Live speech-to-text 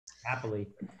Happily.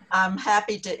 I'm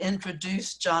happy to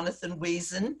introduce Jonathan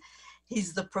Wiesen.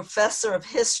 He's the professor of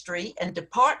history and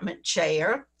department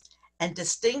chair and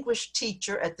distinguished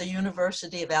teacher at the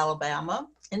University of Alabama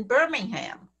in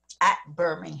Birmingham, at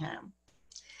Birmingham.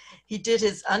 He did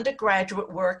his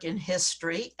undergraduate work in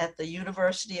history at the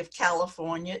University of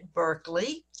California at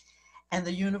Berkeley and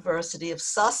the University of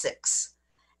Sussex,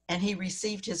 and he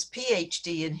received his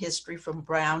PhD in history from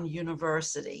Brown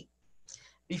University.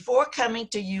 Before coming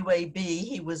to UAB,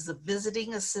 he was the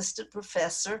visiting assistant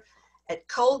professor at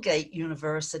Colgate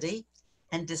University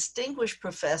and distinguished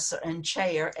professor and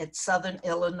chair at Southern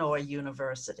Illinois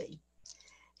University.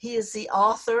 He is the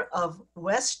author of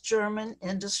West German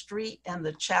Industry and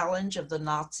the Challenge of the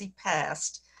Nazi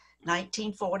Past,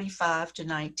 1945 to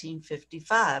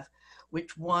 1955,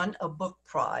 which won a book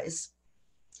prize.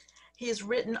 He has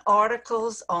written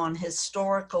articles on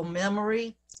historical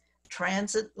memory,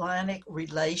 transatlantic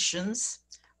relations,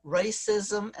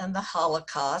 racism and the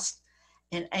Holocaust,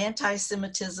 and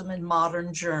anti-Semitism in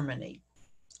modern Germany.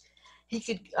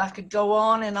 I could go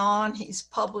on and on. He's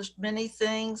published many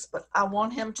things, but I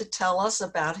want him to tell us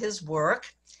about his work.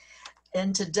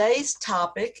 And today's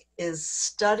topic is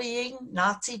Studying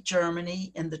Nazi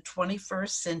Germany in the 21st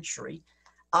Century,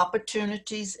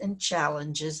 Opportunities and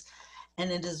Challenges. And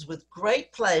it is with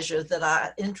great pleasure that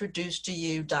I introduce to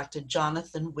you Dr.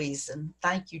 Jonathan Wiesen.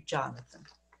 Thank you, Jonathan.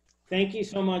 Thank you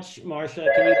so much, Marcia.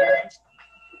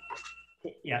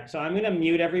 Yeah, so I'm going to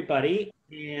mute everybody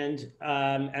and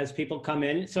as people come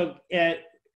in. So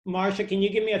Marcia, can you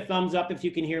give me a thumbs up if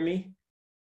you can hear me?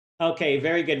 Okay,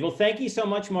 very good. Well, thank you so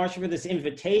much, Marcia, for this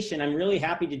invitation. I'm really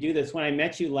happy to do this. When I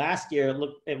met you last year,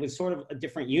 it was sort of a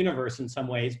different universe in some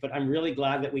ways, but I'm really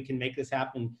glad that we can make this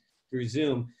happen through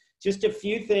Zoom. Just a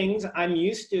few things I'm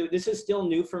used to. This is still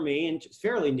new for me and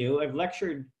fairly new. I've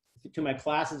lectured to my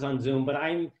classes on Zoom, but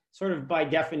I'm sort of by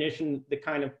definition the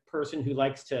kind of person who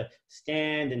likes to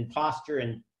stand and posture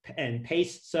and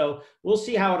pace. So we'll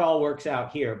see how it all works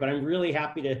out here, but I'm really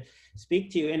happy to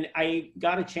speak to you. And I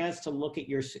got a chance to look at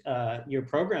your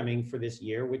programming for this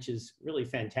year, which is really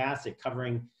fantastic,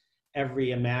 covering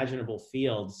every imaginable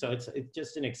field. So it's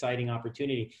just an exciting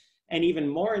opportunity. And even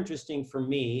more interesting for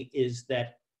me is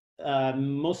that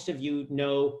most of you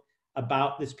know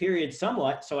about this period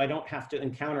somewhat, so I don't have to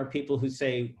encounter people who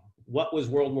say, what was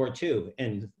World War II?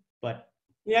 But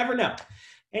you never know.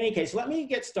 In any case, let me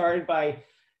get started by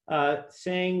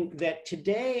saying that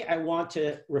today I want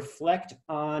to reflect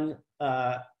on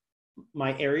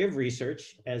my area of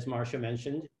research, as Marcia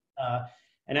mentioned,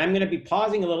 and I'm going to be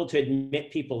pausing a little to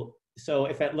admit people. So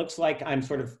if it looks like I'm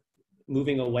sort of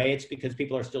moving away, it's because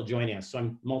people are still joining us, so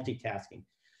I'm multitasking.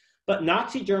 But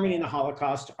Nazi Germany and the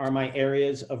Holocaust are my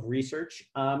areas of research.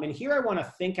 And here I want to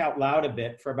think out loud a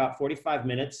bit for about 45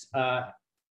 minutes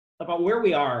about where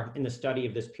we are in the study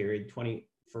of this period,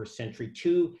 21st century,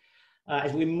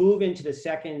 as we move into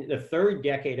the third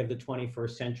decade of the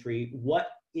 21st century. What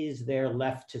is there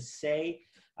left to say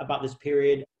about this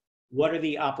period? What are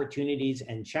the opportunities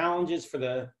and challenges for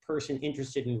the person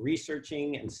interested in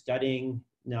researching and studying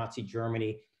Nazi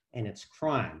Germany and its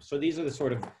crimes? So these are the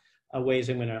sort of ways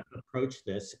I'm going to approach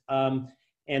this.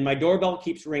 And my doorbell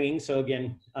keeps ringing, so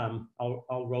again,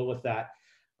 I'll roll with that.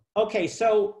 Okay,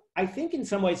 so I think in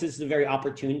some ways this is a very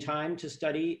opportune time to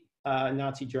study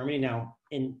Nazi Germany. Now,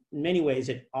 in many ways,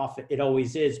 it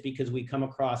always is, because we come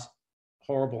across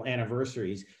horrible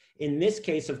anniversaries. In this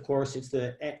case, of course, it's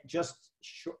the just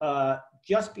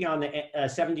beyond the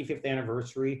 75th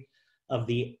anniversary of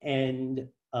the end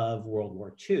of World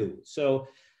War II. So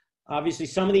obviously,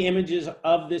 some of the images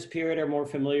of this period are more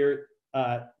familiar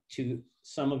to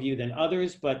some of you than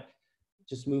others, but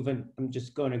just moving, I'm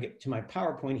just going to get to my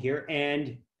PowerPoint here.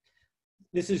 And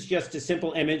this is just a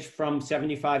simple image from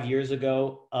 75 years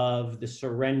ago of the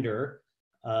surrender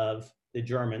of the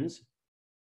Germans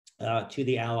to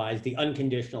the Allies, the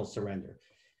unconditional surrender.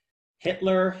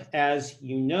 Hitler, as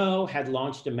you know, had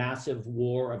launched a massive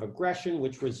war of aggression,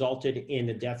 which resulted in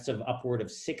the deaths of upward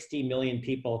of 60 million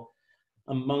people,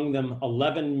 among them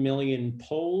 11 million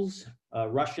Poles,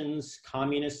 Russians,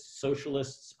 communists,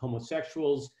 socialists,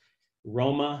 homosexuals,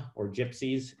 Roma, or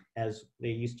gypsies, as they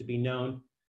used to be known,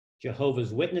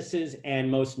 Jehovah's Witnesses,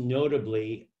 and most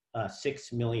notably,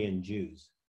 6 million Jews.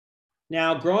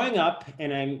 Now, growing up,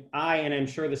 and I'm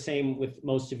sure the same with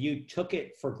most of you, took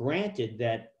it for granted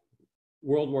that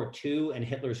World War II and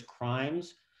Hitler's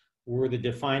crimes were the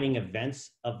defining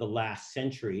events of the last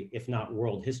century, if not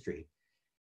world history.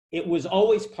 It was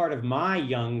always part of my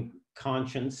young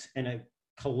conscience and a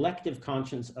collective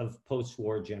conscience of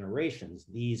post-war generations,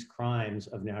 these crimes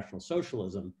of National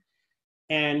Socialism.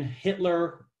 And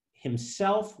Hitler,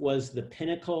 himself was the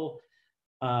pinnacle,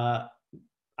 I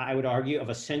would argue, of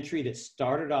a century that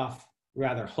started off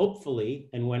rather hopefully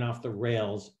and went off the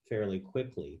rails fairly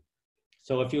quickly.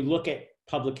 So if you look at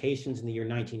publications in the year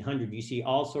 1900, you see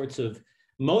all sorts of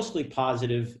mostly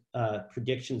positive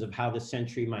predictions of how the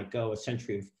century might go, a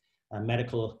century of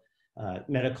medical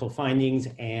findings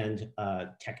and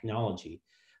technology.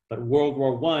 But World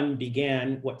War I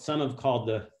began what some have called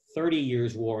the 30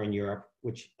 Years' War in Europe,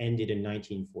 which ended in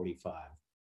 1945.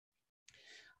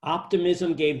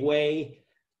 Optimism gave way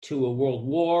to a world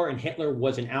war, and Hitler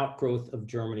was an outgrowth of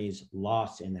Germany's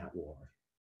loss in that war.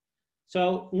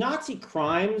 So Nazi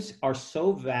crimes are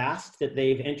so vast that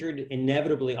they've entered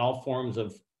inevitably all forms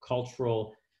of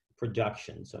cultural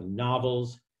production. So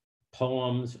novels,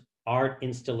 poems, art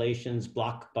installations,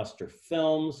 blockbuster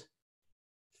films.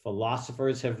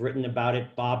 Philosophers have written about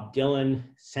it. Bob Dylan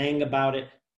sang about it.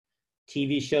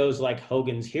 TV shows like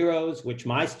Hogan's Heroes, which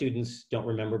my students don't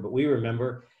remember, but we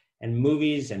remember, and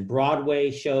movies and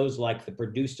Broadway shows like The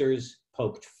Producers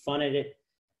poked fun at it.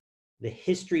 The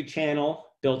History Channel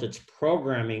built its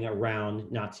programming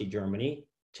around Nazi Germany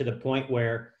to the point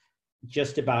where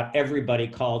just about everybody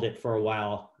called it for a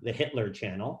while the Hitler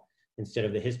Channel instead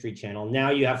of the History Channel. Now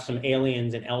you have some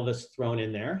aliens and Elvis thrown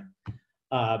in there.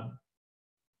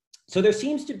 So there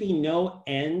seems to be no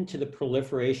end to the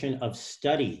proliferation of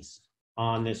studies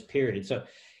on this period. So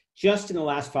just in the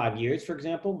last 5 years, for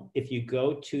example, if you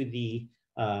go to the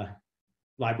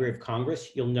Library of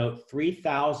Congress, you'll note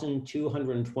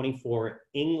 3,224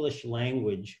 English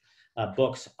language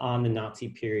books on the Nazi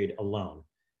period alone.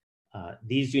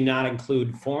 These do not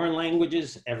include foreign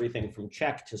languages, everything from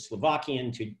Czech to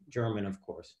Slovakian to German, of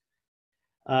course.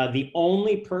 The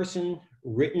only person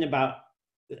written about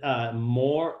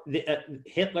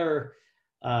Hitler,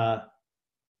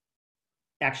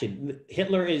 actually,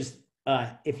 Hitler is,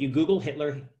 if you Google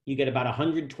Hitler, you get about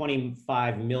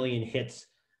 125 million hits.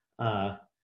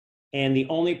 And the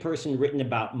only person written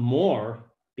about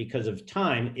more because of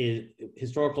time is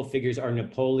historical figures are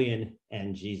Napoleon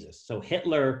and Jesus. So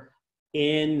Hitler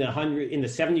in the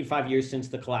 75 years since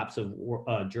the collapse of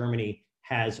Germany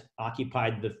has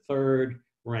occupied the third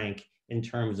rank in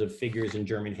terms of figures in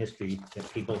German history that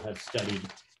people have studied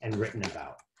and written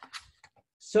about.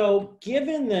 So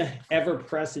given the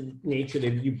ever-present nature, the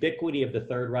ubiquity of the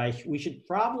Third Reich, we should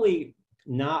probably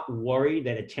not worry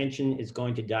that attention is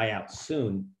going to die out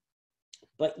soon.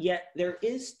 But yet there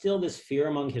is still this fear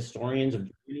among historians of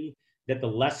Germany that the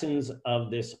lessons of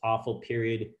this awful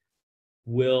period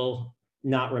will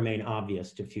not remain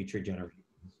obvious to future generations.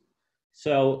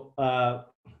 So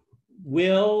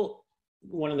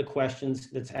one of the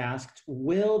questions that's asked,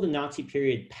 will the Nazi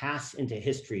period pass into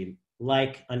history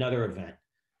like another event?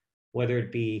 Whether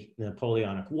it be the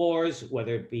Napoleonic Wars,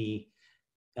 whether it be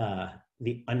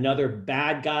another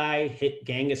bad guy,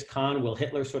 Genghis Khan, will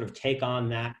Hitler sort of take on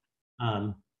that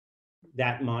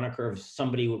moniker of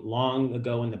somebody long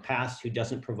ago in the past who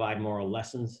doesn't provide moral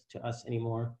lessons to us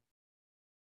anymore?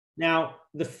 Now,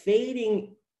 the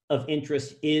fading of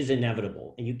interest is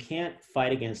inevitable, and you can't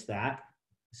fight against that,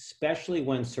 especially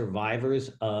when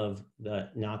survivors of the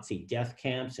Nazi death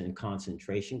camps and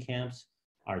concentration camps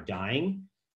are dying.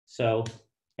 So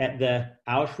at the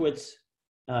Auschwitz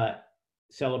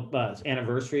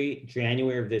anniversary,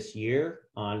 January of this year,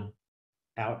 on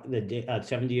the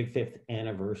 75th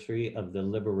anniversary of the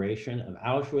liberation of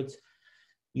Auschwitz,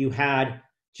 you had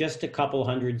just a couple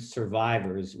hundred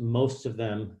survivors, most of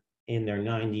them in their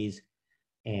 90s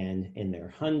and in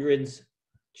their hundreds.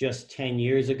 Just 10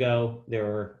 years ago, there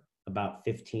were about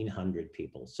 1,500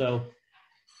 people. So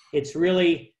it's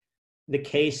really the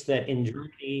case that in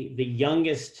Germany, the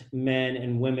youngest men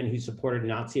and women who supported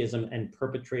Nazism and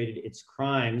perpetrated its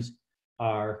crimes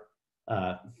are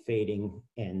fading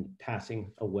and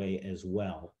passing away as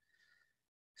well.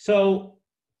 So,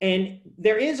 and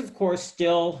there is, of course,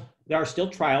 there are still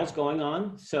trials going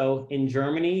on. So in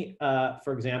Germany,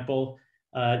 for example,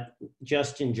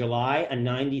 just in July, a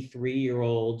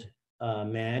 93-year-old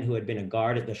man who had been a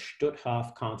guard at the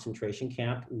Stutthof concentration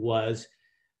camp was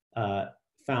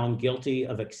found guilty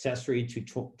of accessory to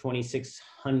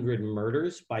 2,600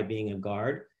 murders by being a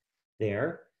guard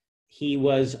there. He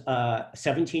was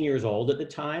 17 years old at the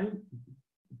time,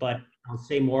 but I'll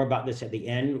say more about this at the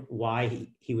end, why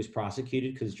he was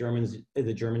prosecuted, because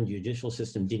the German judicial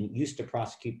system didn't used to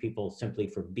prosecute people simply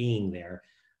for being there.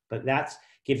 But that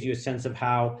gives you a sense of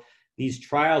how these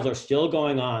trials are still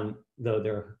going on, though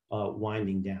they're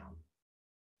winding down.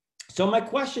 So my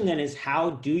question then is,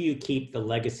 how do you keep the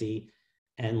legacy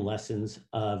and lessons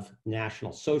of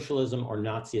National Socialism or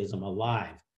Nazism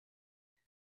alive?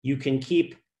 You can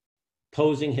keep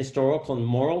posing historical and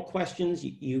moral questions.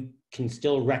 You can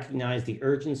still recognize the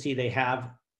urgency they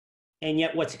have. And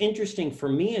yet what's interesting for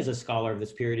me as a scholar of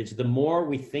this period is the more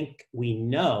we think we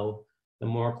know, the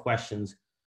more questions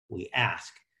we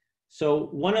ask. So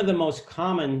one of the most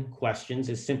common questions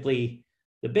is simply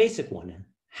the basic one.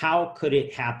 How could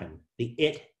it happen? The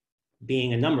it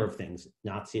being a number of things,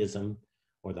 Nazism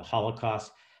or the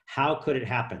Holocaust. How could it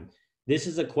happen? This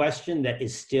is a question that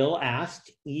is still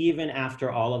asked even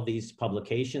after all of these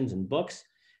publications and books.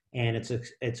 And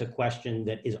it's a question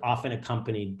that is often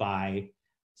accompanied by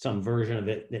some version of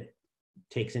it that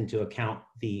takes into account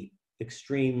the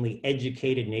extremely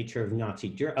educated nature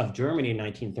of Germany in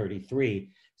 1933.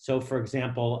 So for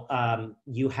example,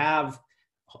 you have,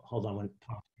 hold on one,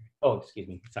 oh, excuse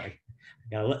me, sorry.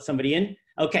 Gotta let somebody in.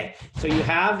 Okay, so you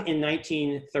have in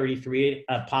 1933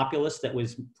 a populace that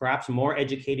was perhaps more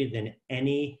educated than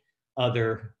any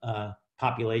other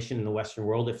population in the Western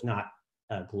world, if not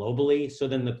globally. So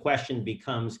then the question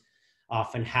becomes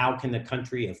often, how can the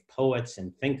country of poets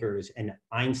and thinkers and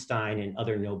Einstein and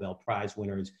other Nobel Prize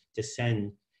winners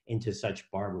descend into such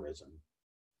barbarism?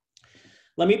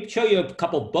 Let me show you a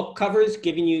couple book covers,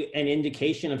 giving you an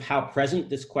indication of how present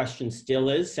this question still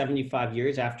is 75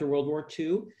 years after World War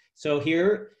II. So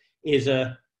here is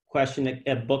a question,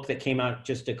 a book that came out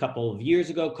just a couple of years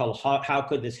ago called How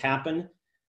Could This Happen?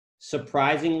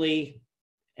 Surprisingly,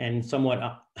 and somewhat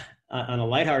on a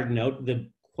lighthearted note, the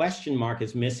question mark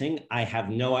is missing. I have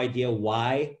no idea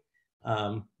why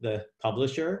the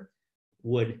publisher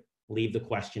would leave the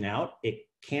question out. It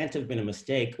can't have been a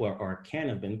mistake, or it can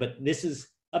have been, but this is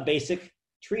a basic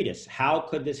treatise. How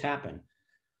could this happen?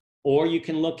 Or you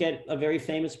can look at a very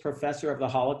famous professor of the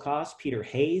Holocaust, Peter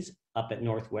Hayes, up at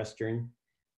Northwestern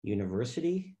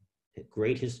University, a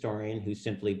great historian who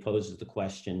simply poses the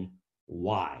question,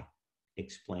 why?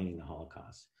 Explaining the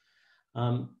Holocaust.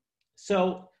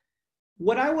 So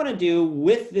what I want to do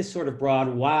with this sort of broad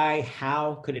why,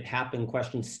 how could it happen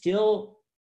question still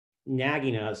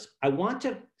nagging us, I want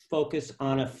to focus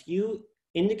on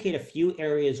indicate a few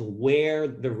areas where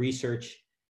the research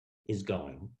is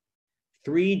going.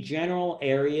 3 general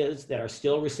areas that are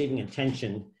still receiving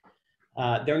attention.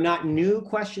 They're not new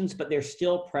questions, but they're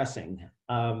still pressing.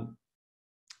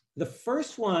 The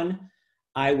first one,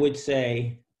 I would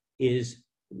say, is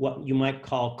what you might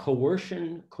call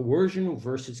coercion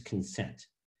versus consent.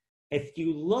 If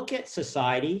you look at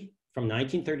society from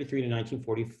 1933 to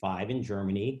 1945 in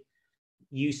Germany,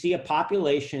 you see a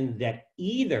population that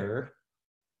either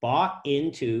bought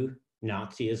into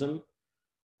Nazism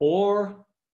or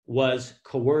was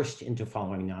coerced into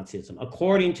following Nazism,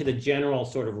 according to the general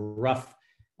sort of rough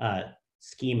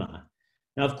schema.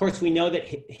 Now, of course, we know that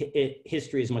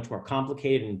history is much more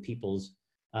complicated and people's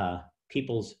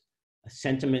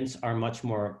sentiments are much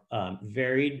more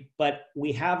varied, but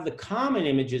we have the common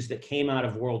images that came out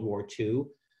of World War II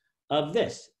of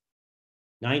this.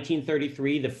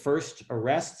 1933, the first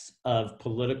arrests of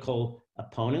political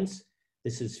opponents.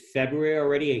 This is February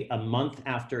already, a month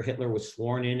after Hitler was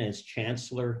sworn in as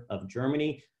Chancellor of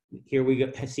Germany. Here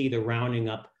we see the rounding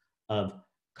up of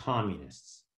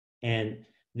communists. And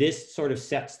this sort of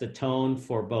sets the tone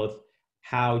for both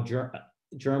how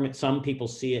some people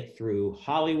see it through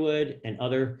Hollywood and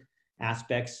other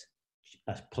aspects,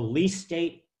 a police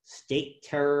state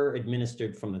terror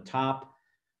administered from the top,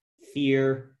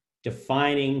 fear,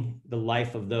 defining the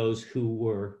life of those who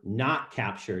were not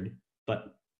captured,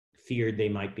 but feared they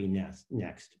might be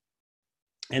next.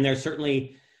 And there's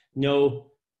certainly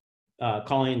no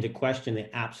calling into question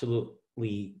the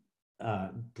absolutely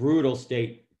brutal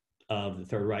state of the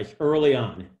Third Reich early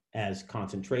on, as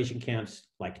concentration camps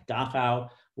like Dachau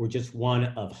were just one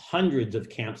of hundreds of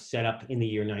camps set up in the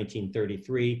year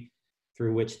 1933,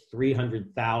 through which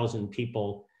 300,000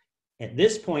 people, at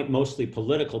this point, mostly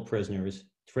political prisoners,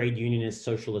 trade unionists,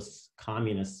 socialists,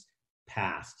 communists,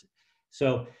 passed.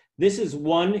 So this is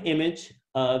one image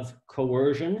of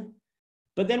coercion,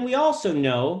 but then we also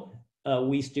know,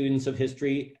 we students of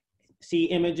history see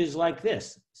images like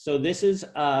this. So this is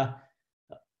a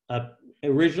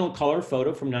original color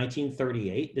photo from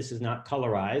 1938. This is not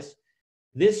colorized.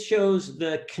 This shows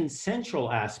the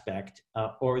consensual aspect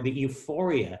or the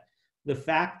euphoria, the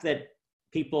fact that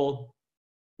people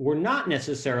were not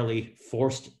necessarily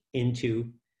forced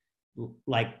into,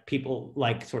 like people,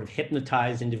 like sort of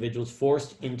hypnotized individuals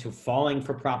forced into falling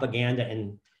for propaganda,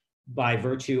 and by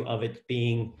virtue of it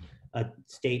being a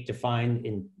state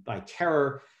defined by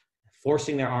terror,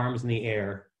 forcing their arms in the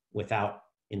air without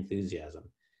enthusiasm.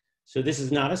 So this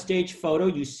is not a stage photo.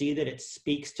 You see that it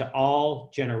speaks to all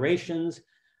generations,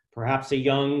 perhaps a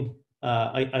young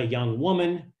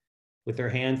woman with her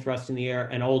hand thrust in the air,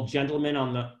 an old gentleman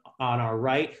on our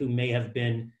right who may have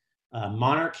been a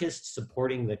monarchist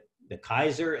supporting the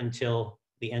Kaiser until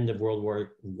the end of World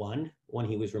War I, when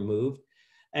he was removed,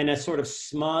 and a sort of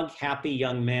smug, happy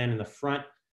young man in the front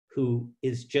who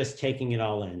is just taking it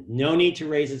all in. No need to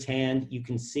raise his hand. You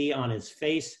can see on his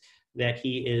face that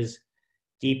he is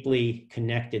deeply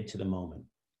connected to the moment.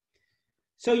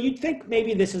 So you'd think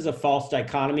maybe this is a false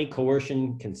dichotomy,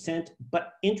 coercion, consent,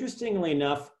 but interestingly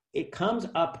enough, it comes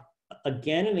up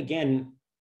again and again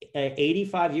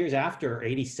 85 years after, or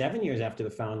 87 years after the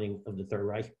founding of the Third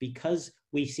Reich, because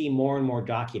we see more and more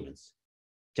documents.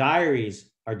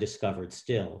 Diaries are discovered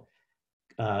still.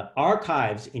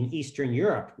 Archives in Eastern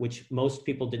Europe, which most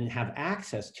people didn't have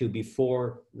access to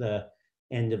before the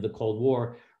end of the Cold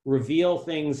War, reveal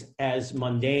things as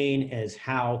mundane as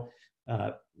how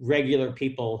regular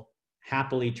people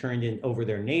happily turned in over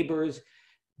their neighbors.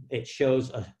 It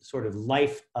shows a sort of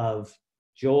life of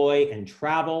joy and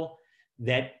travel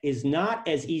that is not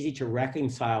as easy to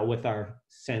reconcile with our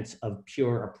sense of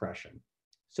pure oppression.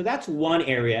 So that's one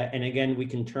area, and again, we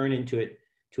can turn into it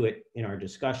in our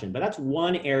discussion, but that's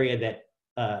one area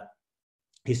that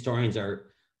historians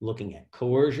are looking at: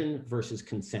 coercion versus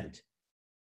consent.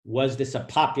 Was this a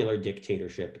popular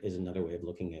dictatorship is another way of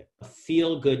looking at it. A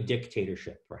feel-good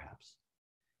dictatorship, perhaps.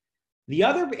 The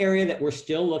other area that we're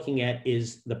still looking at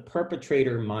is the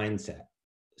perpetrator mindset.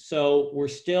 So we're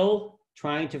still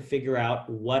trying to figure out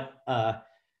what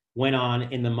went on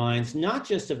in the minds, not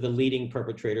just of the leading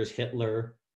perpetrators,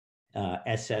 Hitler,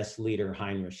 SS leader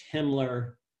Heinrich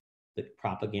Himmler, the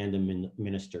propaganda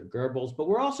minister Goebbels, but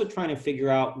we're also trying to figure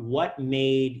out what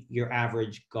made your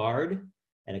average guard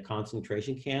at a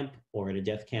concentration camp or at a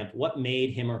death camp, what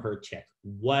made him or her tick?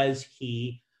 Was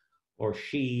he or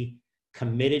she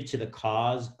committed to the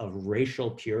cause of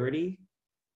racial purity,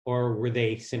 or were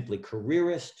they simply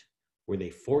careerist? Were they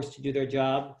forced to do their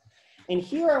job? And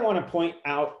here I want to point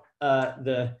out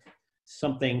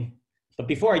something, but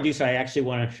before I do so, I actually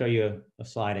want to show you a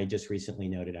slide I just recently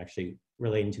noted, actually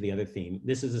relating to the other theme.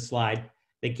 This is a slide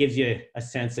that gives you a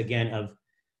sense, again, of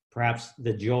perhaps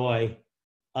the joy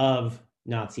of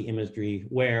Nazi imagery,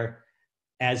 where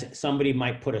as somebody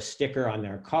might put a sticker on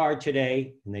their car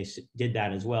today, and they did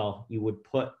that as well, you would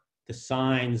put the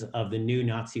signs of the new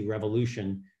Nazi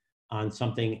revolution on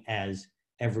something as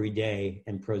everyday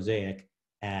and prosaic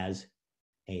as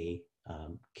a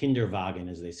Kinderwagen,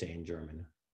 as they say in German,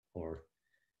 or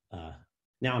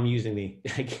now I'm using the,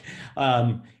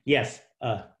 yes,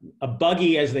 a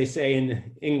buggy, as they say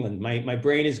in England. My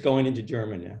brain is going into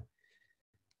German now.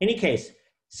 Any case,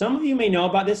 some of you may know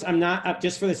about this. I'm not,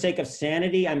 just for the sake of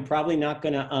sanity, I'm probably not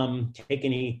gonna take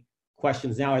any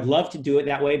questions now. I'd love to do it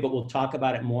that way, but we'll talk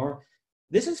about it more.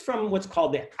 This is from what's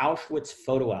called the Auschwitz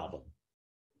photo album.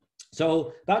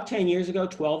 So about 10 years ago,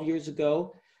 12 years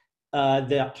ago,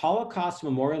 the Holocaust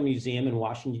Memorial Museum in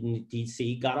Washington,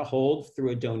 D.C. got a hold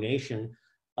through a donation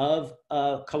of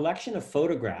a collection of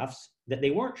photographs that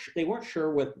they weren't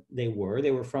sure what they were.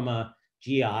 They were from a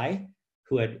GI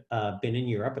who had been in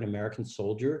Europe, an American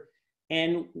soldier.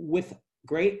 And with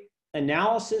great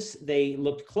analysis, they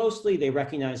looked closely, they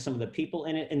recognized some of the people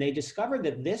in it, and they discovered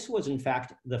that this was in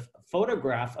fact the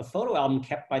photograph, a photo album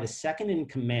kept by the second in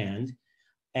command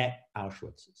at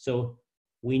Auschwitz. So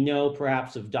we know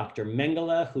perhaps of Dr.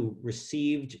 Mengele, who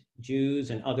received Jews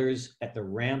and others at the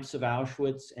ramps of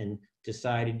Auschwitz and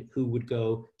decided who would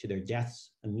go to their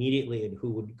deaths immediately and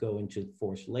who would go into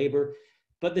forced labor.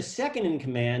 But the second in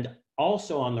command,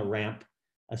 also on the ramp,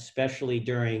 especially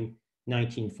during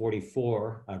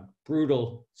 1944, a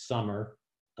brutal summer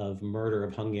of murder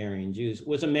of Hungarian Jews,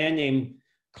 was a man named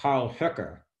Karl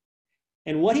Höcker.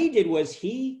 And what he did was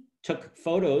he took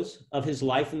photos of his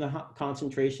life in the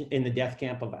concentration, in the death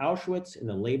camp of Auschwitz, in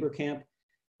the labor camp.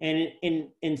 And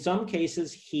in some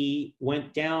cases, he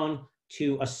went down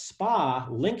to a spa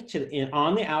linked to,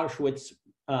 on the Auschwitz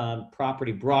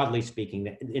property, broadly speaking,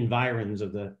 the environs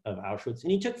of Auschwitz.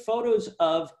 And he took photos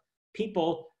of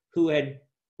people who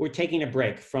were taking a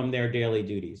break from their daily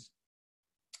duties.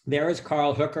 There is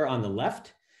Karl Höcker on the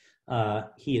left.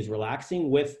 He is relaxing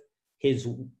with his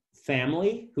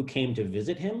family who came to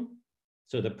visit him.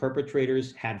 So the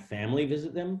perpetrators had family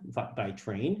visit them by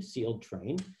train, sealed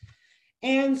train,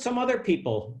 and some other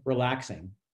people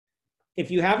relaxing. If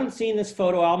you haven't seen this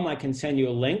photo album, I can send you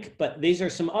a link, but these are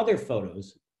some other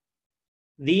photos.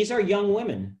 These are young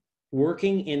women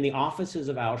working in the offices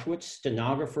of Auschwitz,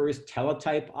 stenographers,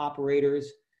 teletype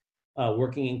operators,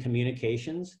 working in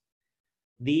communications.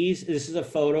 This is a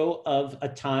photo of a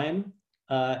time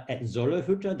at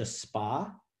Zollehütte, the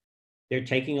spa. They're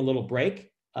taking a little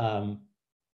break.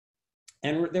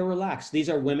 and they're relaxed. These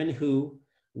are women who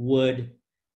would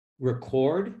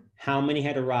record how many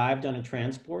had arrived on a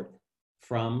transport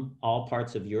from all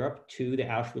parts of Europe to the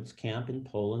Auschwitz camp in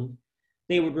Poland.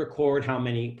 They would record how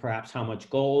many, perhaps how much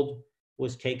gold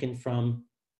was taken from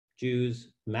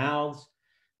Jews' mouths.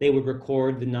 They would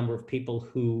record the number of people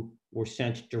who were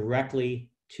sent directly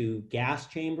to gas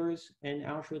chambers in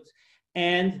Auschwitz.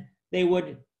 And they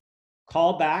would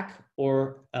call back,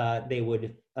 or they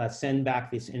would send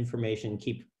back this information,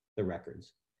 keep the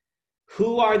records.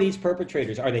 Who are these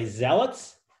perpetrators? Are they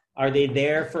zealots? Are they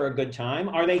there for a good time?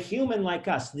 Are they human like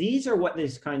us? These are what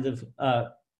these kinds of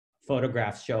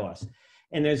photographs show us.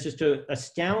 And there's just an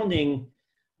astounding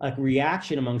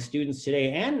reaction among students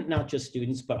today, and not just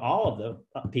students, but all of the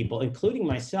people, including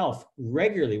myself,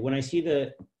 regularly when I see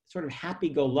the sort of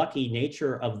happy-go-lucky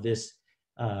nature of this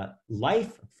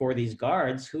life for these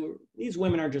guards, who these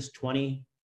women are just 20,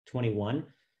 21,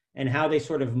 and how they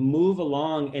sort of move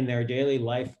along in their daily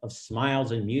life of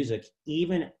smiles and music,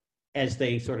 even as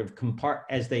they sort of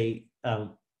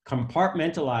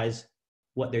compartmentalize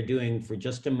what they're doing for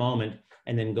just a moment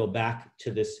and then go back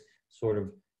to this sort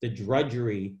of the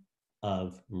drudgery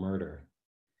of murder.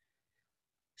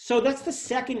 So that's the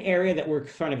second area that we're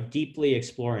kind of deeply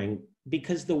exploring,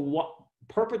 because the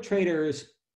perpetrators,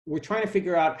 we're trying to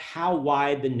figure out how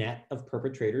wide the net of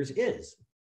perpetrators is.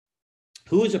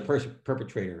 Who is a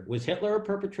perpetrator? Was Hitler a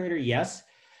perpetrator? Yes.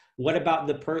 What about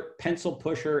the pencil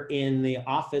pusher in the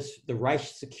office, the Reich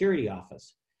Security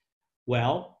Office?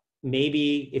 Well,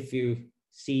 maybe if you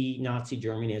see Nazi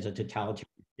Germany as a totalitarian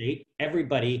state,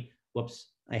 everybody, whoops,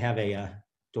 I have a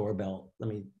doorbell. Let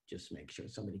me just make sure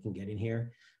somebody can get in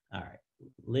here. All right,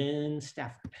 Lynn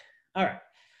Stafford. All right,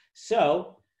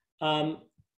 so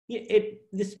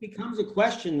this becomes a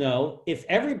question though, if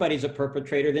everybody's a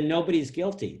perpetrator, then nobody's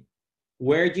guilty.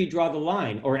 Where do you draw the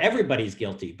line? Or everybody's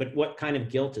guilty, but what kind of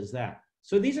guilt is that?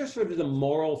 So these are sort of the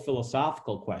moral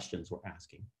philosophical questions we're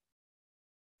asking.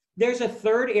 There's a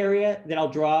third area that I'll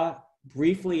draw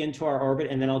briefly into our orbit,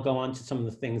 and then I'll go on to some of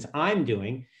the things I'm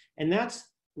doing, and that's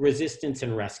resistance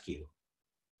and rescue.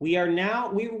 We're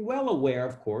well aware,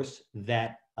 of course,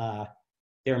 that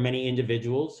there are many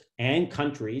individuals and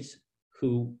countries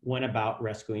who went about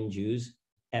rescuing Jews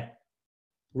at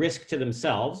risk to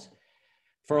themselves.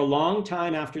 For a long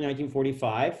time after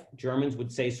 1945, Germans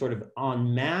would say sort of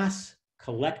en masse,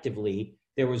 collectively,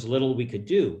 there was little we could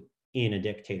do in a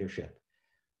dictatorship.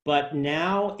 But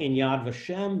now in Yad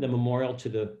Vashem, the memorial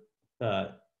to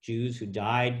the Jews who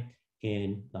died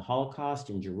in the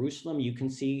Holocaust in Jerusalem, you can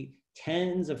see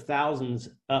tens of thousands,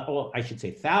 I should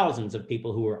say thousands of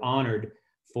people who were honored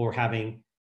for having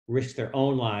risked their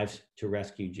own lives to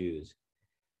rescue Jews.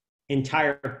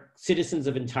 Entire citizens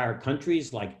of entire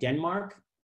countries like Denmark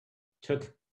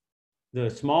took the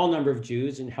small number of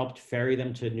Jews and helped ferry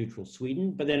them to neutral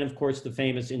Sweden. But then, of course, the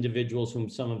famous individuals whom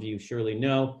some of you surely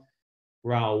know,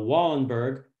 Raoul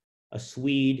Wallenberg, a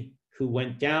Swede who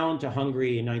went down to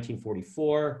Hungary in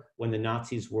 1944 when the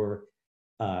Nazis were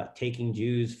taking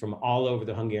Jews from all over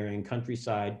the Hungarian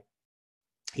countryside.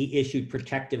 He issued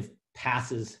protective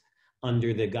passes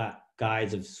under the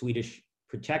guise of Swedish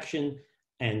protection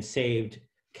and saved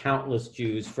countless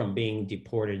Jews from being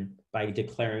deported by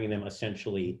declaring them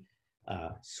essentially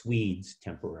Swedes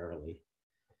temporarily.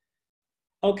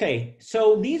 Okay,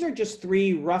 so these are just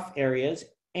three rough areas,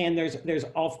 and there's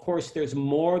of course there's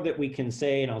more that we can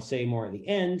say, and I'll say more at the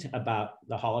end about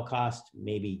the Holocaust.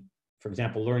 Maybe, for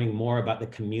example, learning more about the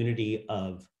community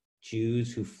of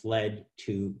Jews who fled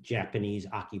to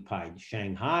Japanese-occupied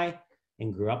Shanghai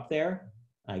and grew up there.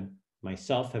 I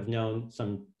myself have known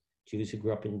some Jews who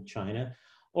grew up in China,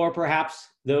 or perhaps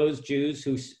those Jews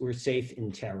who were safe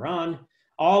in Tehran.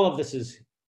 All of this is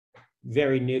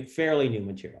very new, fairly new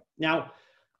material. Now,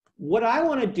 what I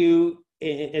want to do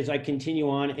as I continue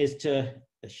on is to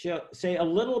say a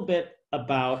little bit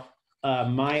about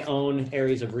my own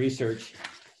areas of research.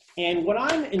 And what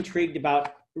I'm intrigued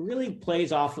about really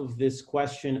plays off of this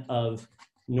question of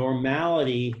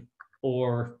normality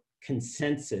or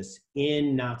consensus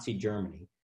in Nazi Germany.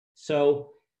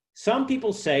 So some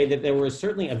people say that there was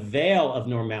certainly a veil of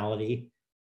normality,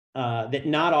 that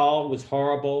not all was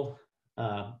horrible.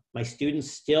 My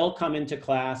students still come into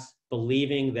class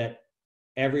believing that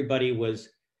everybody was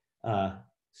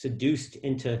seduced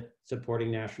into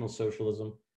supporting National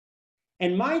Socialism.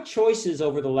 And my choices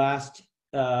over the last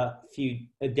a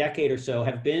decade or so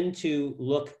have been to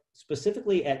look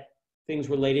specifically at things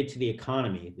related to the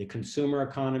economy, the consumer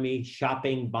economy,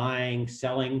 shopping, buying,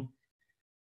 selling.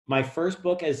 My first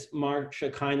book, as Marcia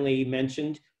kindly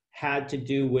mentioned, had to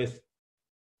do with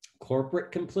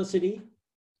corporate complicity,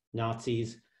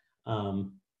 Nazis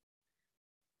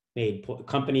made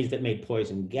companies that made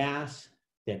poison gas,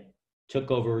 that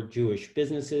took over Jewish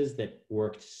businesses, that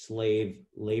worked slave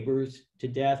laborers to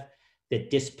death, that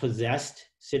dispossessed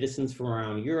citizens from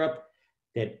around Europe,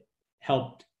 that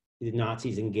helped the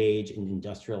Nazis engage in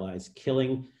industrialized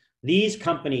killing. These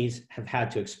companies have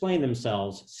had to explain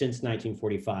themselves since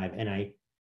 1945, and I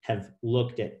have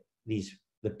looked at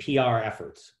the PR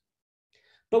efforts.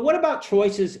 But what about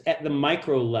choices at the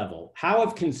micro level? How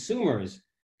did consumers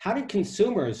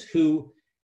who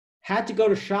had to go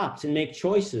to shops and make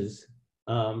choices,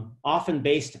 often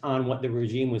based on what the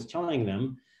regime was telling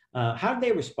them, how did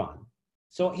they respond?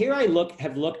 So here I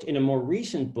have looked in a more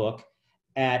recent book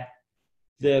at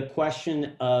the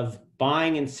question of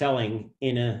buying and selling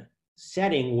in a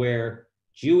setting where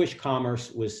Jewish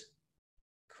commerce was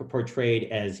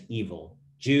portrayed as evil,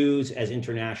 Jews as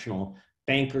international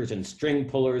bankers and string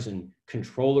pullers and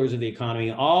controllers of the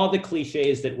economy, all the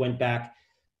cliches that went back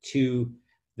to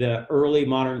the early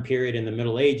modern period in the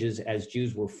Middle Ages, as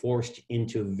Jews were forced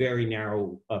into very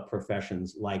narrow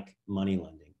professions like money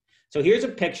lending. So here's a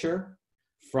picture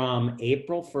from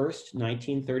April 1st,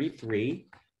 1933.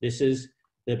 This is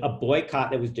a boycott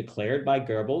that was declared by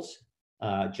Goebbels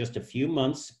just a few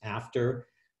months after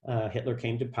Hitler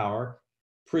came to power.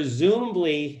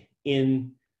 Presumably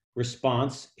in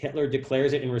response, Hitler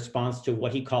declares it in response to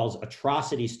what he calls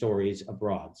atrocity stories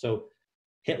abroad. So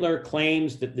Hitler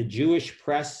claims that the Jewish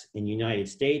press in the United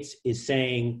States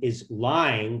is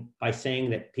lying by saying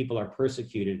that people are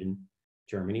persecuted in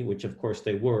Germany, which of course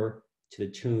they were, to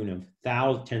the tune of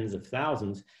tens of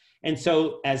thousands. And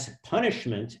so as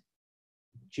punishment,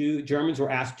 Germans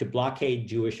were asked to blockade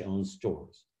Jewish-owned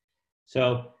stores.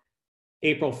 So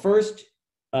April 1st,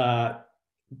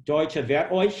 Deutsche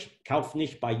wehrt euch, kauft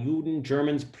nicht bei Juden.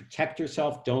 Germans, protect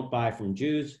yourself, don't buy from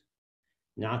Jews.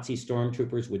 Nazi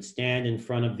stormtroopers would stand in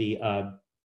front of the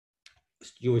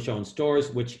Jewish-owned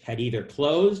stores, which had either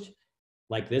closed,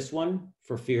 like this one,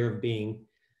 for fear of being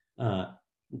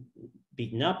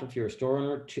beaten up if you're a store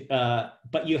owner.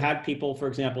 But you had people, for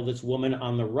example, this woman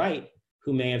on the right,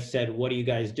 who may have said, "What are you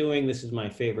guys doing? This is my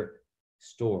favorite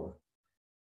store."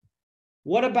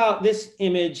 What about this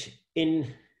image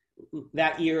in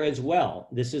that year as well?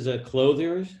 This is a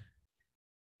clothier's.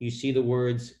 You see the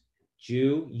words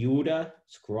Jew, Juda,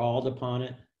 scrawled upon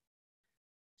it.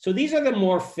 So these are the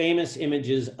more famous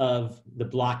images of the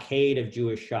blockade of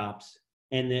Jewish shops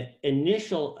and the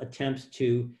initial attempts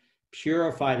to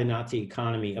purify the Nazi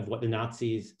economy of what the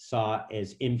Nazis saw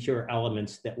as impure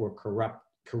elements that were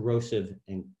corrosive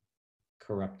and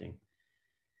corrupting.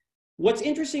 What's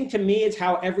interesting to me is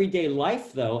how everyday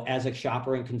life, though, as a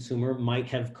shopper and consumer, might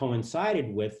have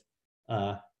coincided with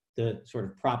the sort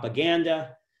of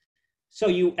propaganda. So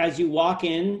as you walk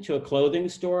into a clothing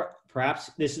store,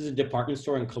 perhaps this is a department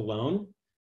store in Cologne.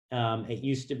 It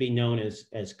used to be known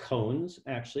as Cohn's,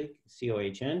 actually,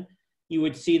 C-O-H-N. You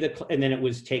would see and then it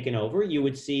was taken over. You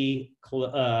would see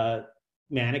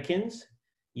mannequins.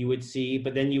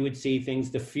 But then you would see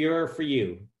things, the Führer for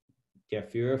you, der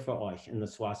Führer für euch, and the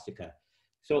swastika.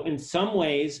 So in some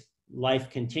ways, life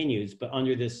continues, but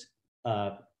under this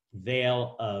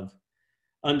veil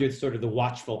under sort of the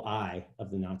watchful eye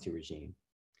of the Nazi regime.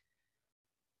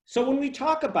 So when we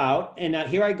talk about, and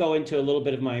here I go into a little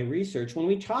bit of my research, when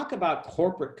we talk about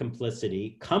corporate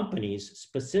complicity, companies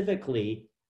specifically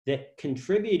that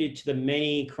contributed to the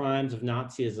many crimes of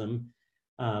Nazism,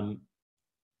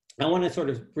 I want to sort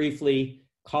of briefly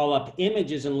call up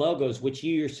images and logos which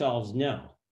you yourselves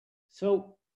know.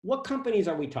 So what companies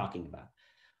are we talking about?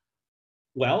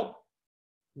 Well,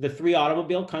 the three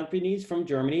automobile companies from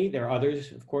Germany, there are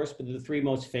others, of course, but the three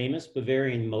most famous,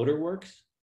 Bavarian Motor Works,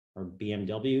 or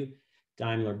BMW,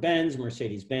 Daimler-Benz,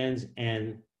 Mercedes-Benz,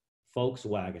 and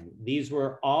Volkswagen. These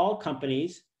were all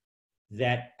companies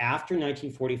that after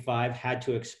 1945 had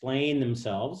to explain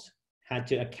themselves, had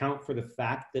to account for the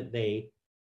fact that they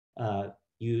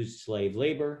used slave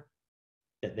labor,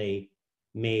 that they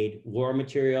made war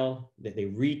material, that they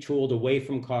retooled away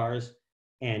from cars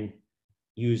and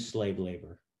used slave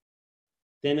labor.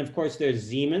 Then, of course, there's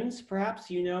Siemens, perhaps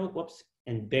you know,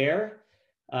 and Bayer.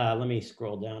 Let me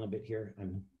scroll down a bit here.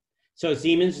 So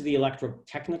Siemens is the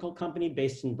electrotechnical company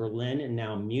based in Berlin and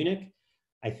now Munich.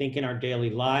 I think in our daily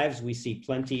lives, we see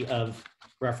plenty of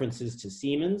references to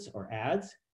Siemens or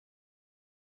ads.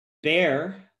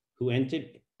 Bayer,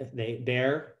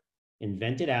 Bayer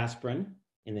invented aspirin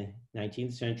in the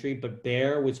 19th century, but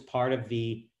Bayer was part of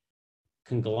the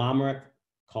conglomerate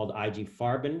called IG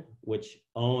Farben, which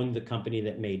owned the company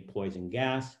that made poison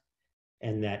gas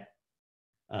and that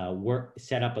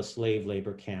set up a slave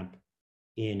labor camp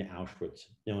in Auschwitz,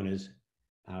 known as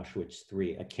Auschwitz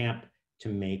III, a camp to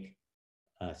make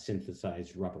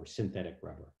synthesized rubber, synthetic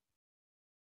rubber.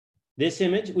 This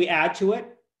image, we add to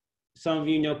it. Some of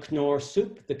you know Knorr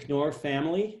soup. The Knorr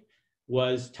family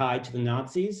was tied to the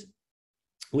Nazis.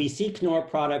 We see Knorr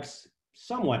products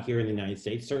somewhat here in the United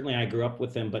States. Certainly I grew up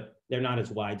with them, but they're not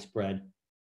as widespread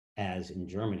as in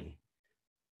Germany.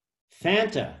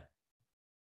 Fanta.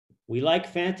 We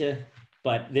like Fanta,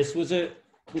 but this was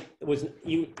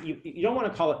you don't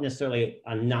want to call it necessarily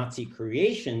a Nazi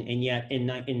creation, and yet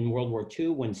in World War II,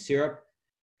 when syrup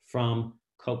from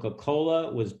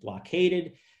Coca-Cola was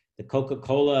blockaded, the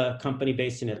Coca-Cola company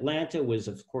based in Atlanta was,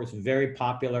 of course, very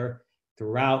popular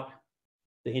throughout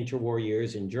the interwar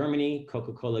years in Germany.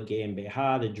 Coca-Cola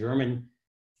GmbH, the German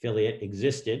affiliate,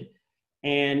 existed.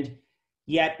 And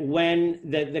yet when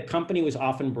the company was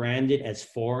often branded as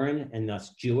foreign and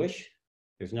thus Jewish,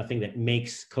 there's nothing that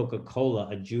makes Coca-Cola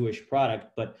a Jewish product,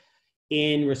 but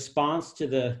in response to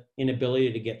the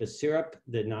inability to get the syrup,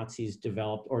 the Nazis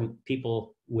developed, or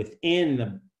people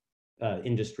within the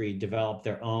industry developed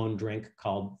their own drink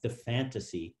called the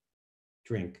fantasy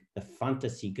drink, the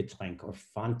Fantasy-Getränk, or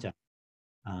Fanta.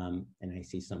 And I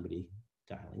see somebody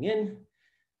dialing in.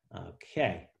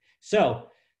 Okay, so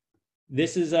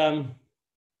this is, and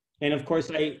of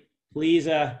course, please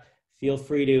feel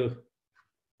free to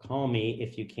call me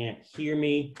if you can't hear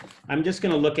me. I'm just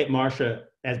gonna look at Marcia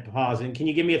as pausing. Can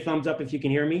you give me a thumbs up if you can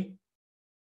hear me?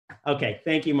 Okay,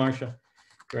 thank you, Marcia.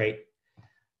 Great.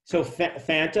 So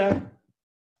Fanta,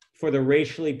 for the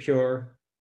racially pure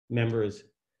members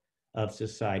of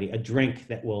society, a drink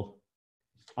that will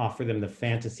offer them the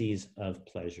fantasies of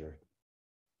pleasure.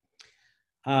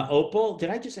 Opel,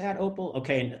 did I just add Opel?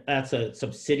 Okay, and that's a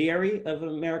subsidiary of an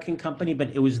American company,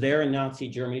 but it was there in Nazi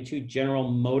Germany too. General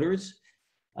Motors,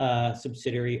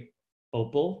 subsidiary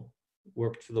Opel,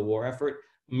 worked for the war effort.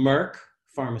 Merck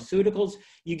Pharmaceuticals.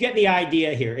 You get the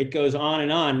idea here. It goes on,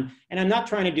 and I'm not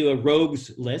trying to do a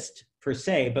rogues list per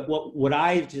se, but what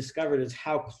I've discovered is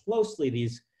how closely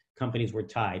these companies were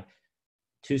tied.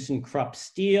 ThyssenKrupp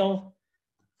Steel,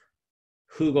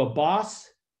 Hugo Boss.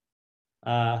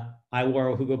 I wore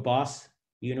a Hugo Boss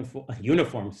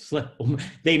uniform.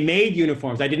 They made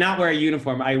uniforms. I did not wear a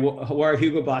uniform. I wore a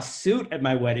Hugo Boss suit at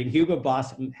my wedding. Hugo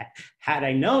Boss, had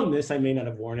I known this, I may not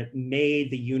have worn it,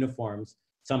 made the uniforms,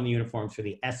 some uniforms for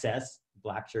the SS,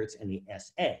 black shirts, and the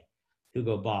SA.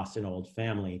 Hugo Boss, an old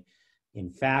family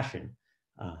in fashion.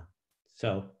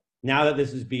 So now that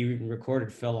this is being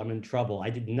recorded, Phil, I'm in trouble. I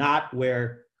did not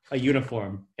wear a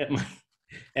uniform at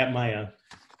my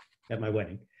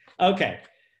wedding. Okay,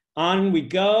 on we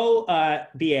go.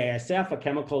 BASF, a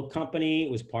chemical company,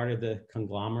 was part of the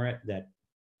conglomerate that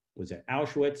was at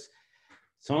Auschwitz.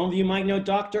 Some of you might know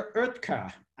Dr.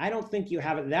 Oetker. I don't think you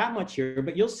have it that much here,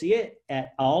 but you'll see it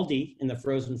at Aldi in the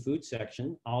frozen food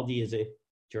section. Aldi is a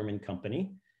German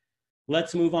company.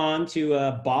 Let's move on to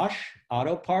Bosch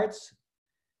Auto Parts.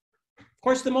 Of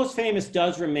course, the most famous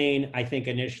does remain, I think,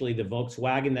 initially the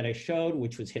Volkswagen that I showed,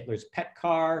 which was Hitler's pet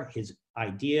car, his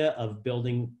idea of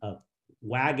building a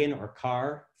wagon or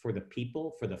car for the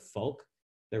people, for the folk,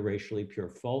 the racially pure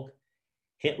folk.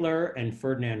 Hitler and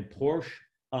Ferdinand Porsche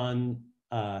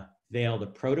unveiled a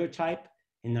prototype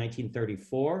in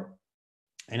 1934,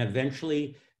 and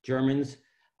eventually Germans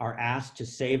are asked to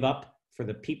save up for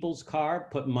the people's car,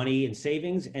 put money in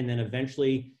savings, and then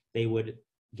eventually they would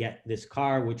get this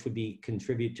car, which would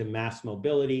contribute to mass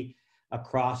mobility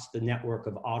across the network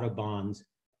of autobahns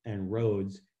and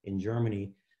roads in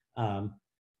Germany. An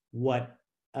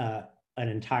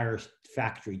entire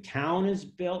factory town is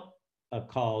built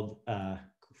called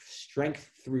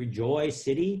Strength Through Joy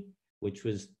City, which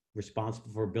was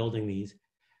responsible for building these.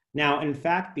 Now, in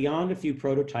fact, beyond a few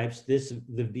prototypes, the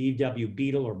VW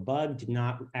Beetle or Bug did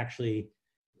not actually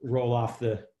roll off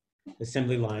the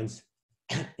assembly lines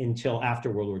until after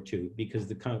World War II, because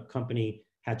the company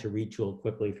had to retool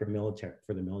quickly for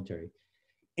the military.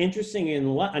 Interesting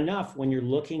enough, when you're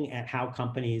looking at how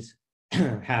companies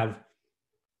have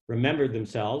remembered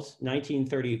themselves,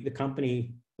 the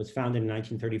company was founded in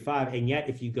 1935, and yet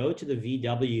if you go to the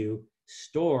VW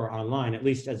store online, at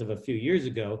least as of a few years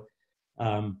ago,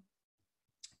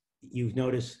 you've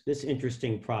noticed this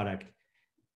interesting product.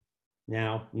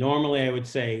 Now, normally I would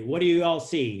say, what do you all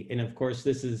see? And of course,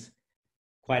 this is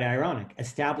quite ironic.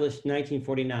 Established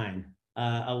 1949,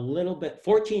 a little bit,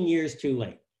 14 years too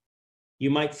late.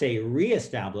 You might say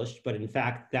reestablished, but in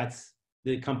fact,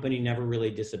 the company never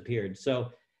really disappeared. So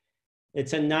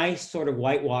it's a nice sort of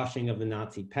whitewashing of the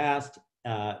Nazi past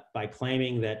by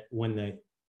claiming that when the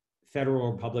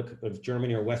Federal Republic of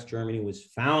Germany, or West Germany, was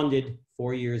founded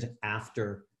 4 years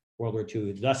after World War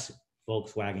II, thus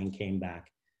Volkswagen came back.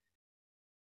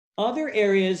 Other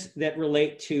areas that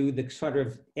relate to the sort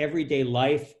of everyday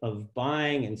life of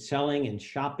buying and selling and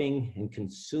shopping and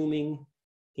consuming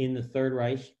in the Third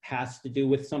Reich has to do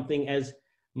with something as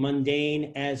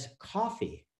mundane as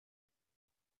coffee.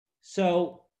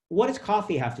 So what does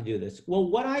coffee have to do with this? Well,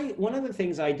 one of the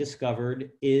things I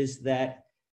discovered is that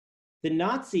the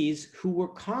Nazis, who were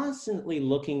constantly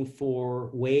looking for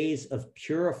ways of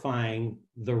purifying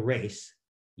the race,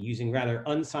 using rather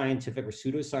unscientific or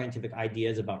pseudoscientific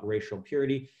ideas about racial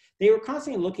purity, they were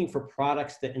constantly looking for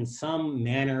products that in some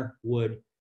manner would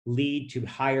lead to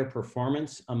higher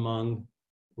performance among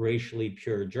racially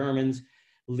pure Germans,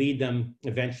 lead them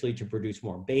eventually to produce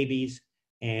more babies,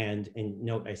 and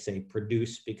note I say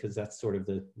produce because that's sort of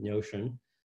the notion.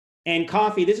 And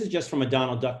coffee, this is just from a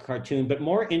Donald Duck cartoon, but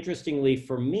more interestingly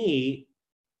for me,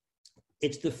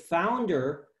 it's the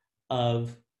founder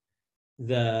of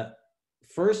the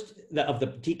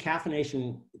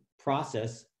decaffeination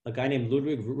process, a guy named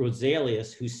Ludwig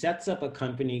Roselius, who sets up a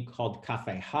company called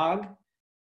Café Hague.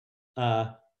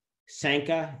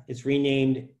 Sanka is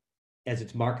renamed as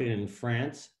it's marketed in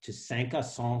France to Sanka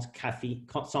sans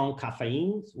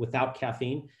caffeine, without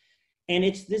caffeine. And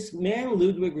it's this man,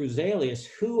 Ludwig Roselius,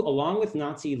 who, along with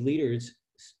Nazi leaders,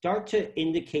 start to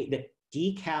indicate that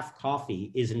decaf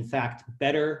coffee is in fact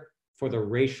better for the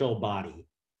racial body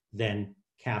than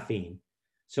caffeine.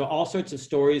 So all sorts of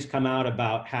stories come out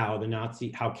about how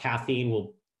caffeine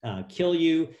will kill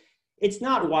you. It's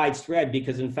not widespread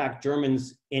because in fact,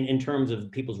 Germans, in terms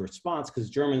of people's response,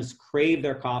 because Germans crave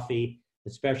their coffee,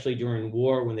 especially during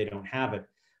war when they don't have it.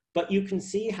 But you can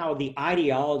see how the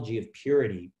ideology of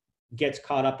purity gets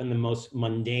caught up in the most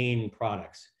mundane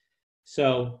products.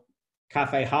 So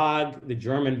Café Hague, the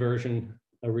German version,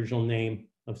 original name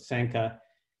of Sanka,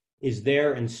 is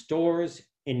there in stores.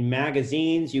 In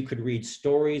magazines, you could read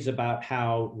stories about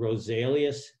how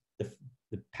Roselius, who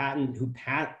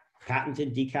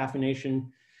patented decaffeination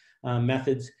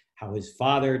methods, how his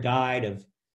father died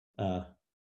of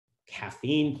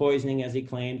caffeine poisoning, as he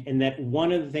claimed, and that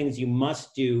one of the things you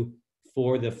must do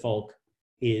for the folk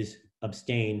is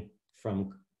abstain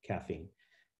from caffeine.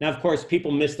 Now, of course,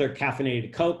 people miss their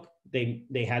caffeinated Coke.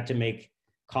 They had to make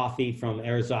coffee from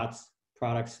ersatz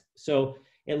products. So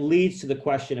it leads to the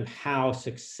question of how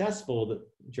successful the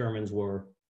Germans were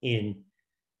in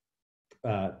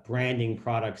branding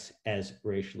products as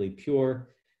racially pure.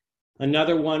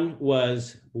 Another one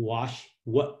was wash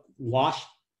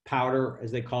powder,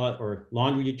 as they call it, or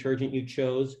laundry detergent you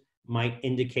chose might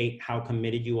indicate how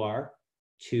committed you are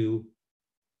to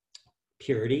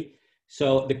purity.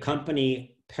 So the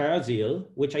company Persil,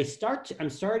 which I'm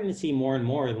starting to see more and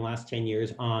more in the last 10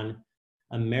 years in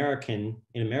American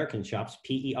shops,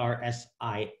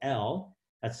 Persil.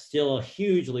 That's still a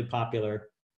hugely popular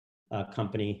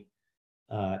company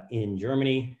in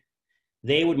Germany.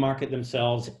 They would market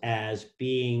themselves as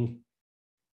being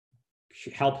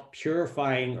help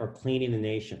purifying or cleaning the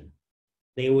nation.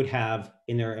 They would have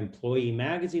in their employee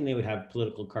magazine, they would have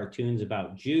political cartoons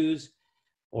about Jews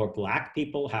or Black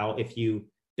people, how if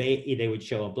they would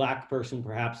show a Black person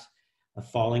perhaps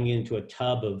falling into a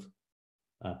tub of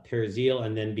Persil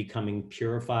and then becoming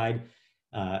purified.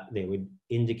 They would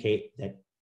indicate that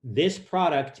this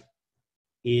product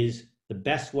is the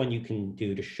best one you can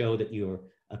do to show that you're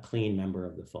a clean member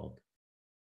of the folk.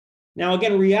 Now,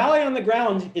 again, reality on the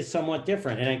ground is somewhat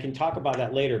different, and I can talk about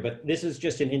that later, but this is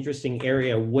just an interesting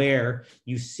area where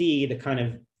you see the kind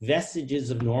of vestiges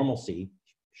of normalcy,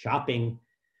 shopping,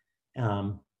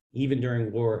 even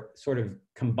during war, sort of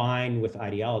combined with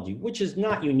ideology, which is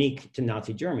not unique to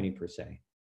Nazi Germany per se.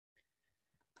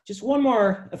 Just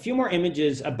a few more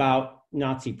images about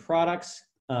Nazi products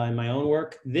in my own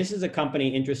work. This is a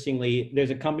company, interestingly,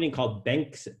 there's a company called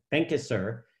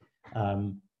Benckiser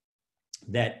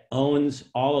that owns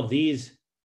all of these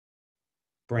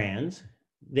brands.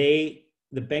 The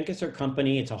Benckiser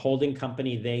company, it's a holding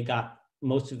company. They got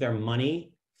most of their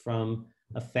money from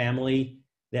a family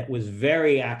that was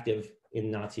very active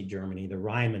in Nazi Germany, the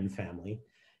Reimann family.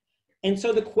 And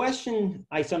so the question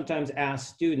I sometimes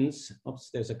ask students, oops,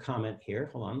 there's a comment here.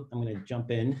 Hold on, I'm gonna jump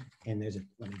in and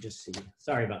let me just see.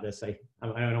 Sorry about this, I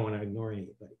don't wanna ignore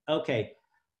anybody. Okay.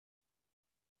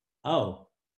 Oh,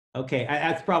 okay,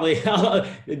 that's probably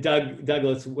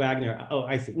Douglas Wagner. Oh,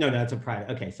 I see, no, that's a private,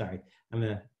 okay, sorry.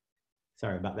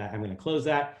 Sorry about that, I'm gonna close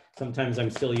that. Sometimes I'm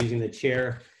still using the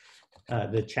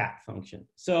chat function.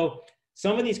 So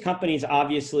some of these companies,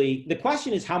 obviously, the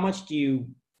question is how much do you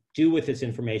do with this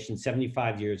information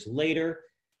 75 years later?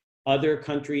 Other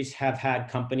countries have had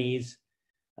companies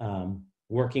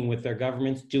working with their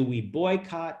governments. Do we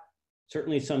boycott?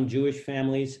 Certainly some Jewish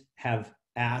families have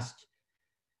asked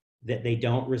that they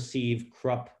don't receive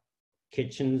Krupp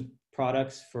kitchen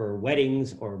products for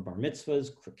weddings or bar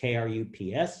mitzvahs,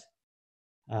 KRUPS,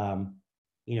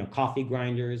 coffee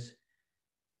grinders.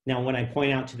 Now, when I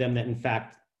point out to them that in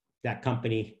fact, that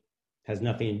company has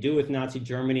nothing to do with Nazi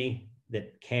Germany,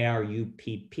 that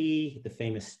KRUPP, the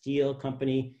famous steel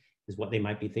company, is what they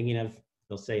might be thinking of,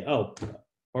 they'll say, oh,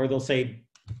 or they'll say,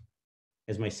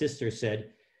 as my sister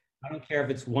said, I don't care if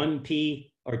it's 1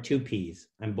 P or 2 Ps,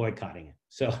 I'm boycotting it.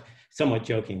 So somewhat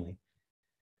jokingly.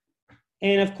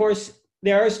 And of course,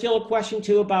 there is still a question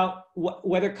too about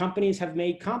whether companies have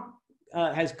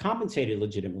has compensated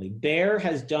legitimately. Bayer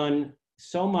has done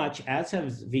so much, as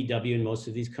has VW in most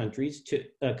of these countries,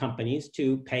 companies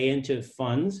to pay into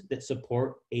funds that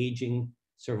support aging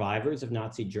survivors of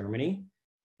Nazi Germany.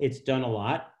 It's done a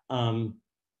lot.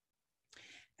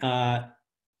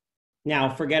 Now,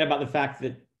 forget about the fact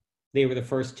that they were the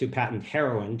first to patent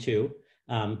heroin too.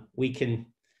 We can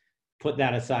put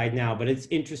that aside now, but it's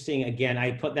interesting. Again,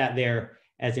 I put that there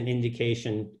as an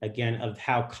indication, again, of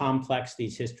how complex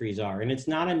these histories are. And it's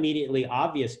not immediately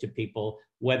obvious to people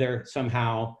whether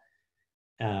somehow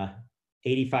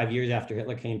 85 years after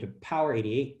Hitler came to power,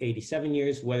 88, 87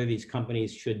 years, whether these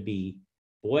companies should be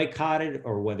boycotted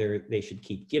or whether they should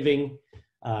keep giving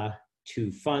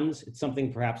to funds. It's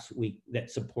something perhaps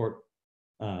that support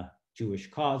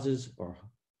Jewish causes or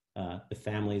the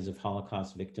families of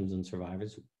Holocaust victims and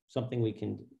survivors, something we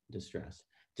can discuss.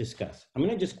 I'm going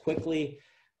to just quickly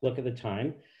look at the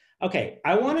time. Okay,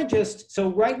 I want to so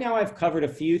right now I've covered a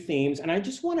few themes, and I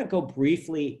just want to go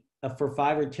briefly for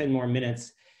 5 or 10 more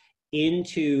minutes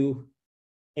into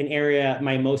an area,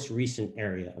 my most recent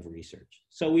area of research.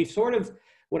 So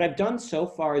what I've done so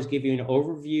far is give you an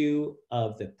overview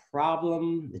of the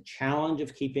problem, the challenge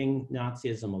of keeping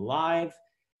Nazism alive.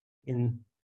 And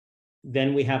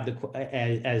then we have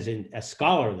as a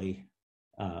scholarly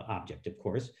object, of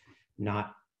course,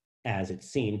 not as it's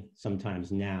seen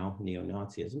sometimes now,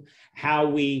 neo-Nazism, how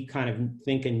we kind of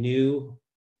think anew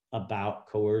about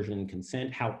coercion and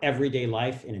consent, how everyday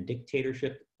life in a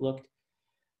dictatorship looked.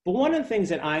 But one of the things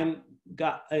that I'm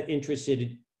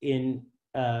interested in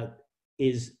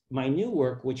is my new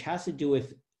work, which has to do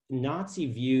with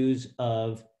Nazi views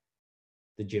of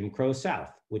the Jim Crow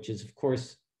South, which is, of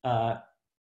course,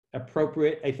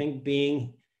 appropriate, I think,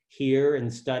 being here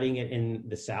and studying it in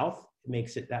the South. It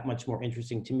makes it that much more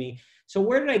interesting to me. So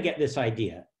where did I get this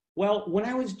idea? Well, when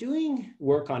I was doing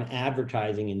work on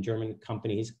advertising in German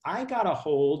companies, I got a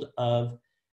hold of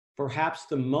perhaps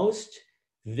the most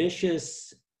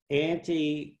vicious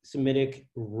anti-Semitic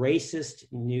racist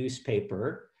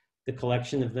newspaper. The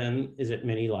collection of them is at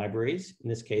many libraries, in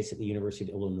this case at the University of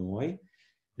Illinois.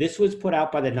 This was put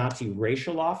out by the Nazi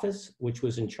Racial Office, which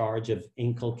was in charge of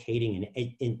inculcating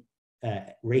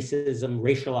racism,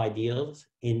 racial ideals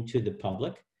into the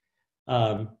public.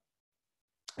 And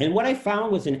what I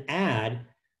found was an ad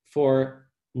for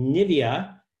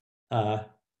Nivea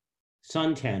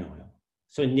suntan oil.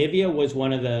 So Nivea was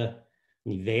one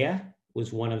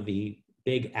of the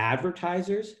big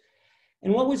advertisers.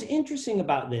 And what was interesting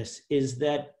about this is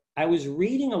that I was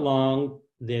reading along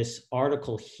this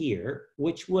article here,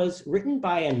 which was written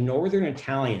by a Northern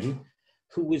Italian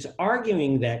who was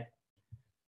arguing that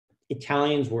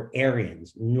Italians were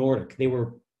Aryans, Nordic. They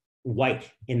were white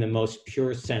in the most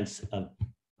pure sense of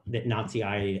that Nazi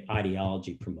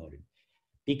ideology promoted,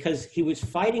 because he was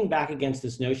fighting back against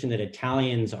this notion that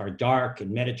Italians are dark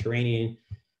and Mediterranean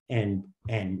and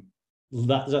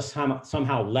thus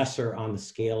somehow lesser on the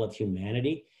scale of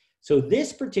humanity. So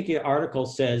this particular article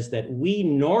says that we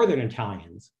Northern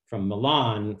Italians from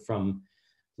Milan, from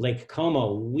Lake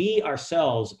Como, we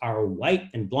ourselves are white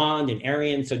and blonde and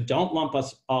Aryan, so don't lump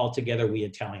us all together, we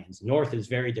Italians. North is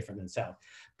very different than South.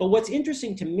 But what's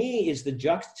interesting to me is the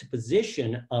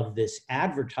juxtaposition of this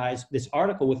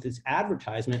article with this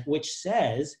advertisement, which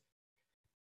says,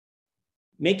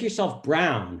 make yourself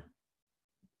brown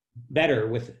better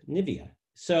with Nivea.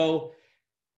 So,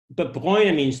 but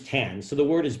bräune means tan. So the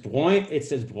word is bräune, it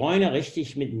says bräune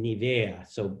richtig mit Nivea.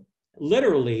 So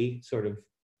literally sort of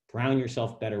brown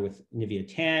yourself better with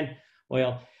Nivea tan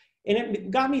oil. And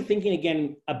it got me thinking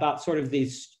again about sort of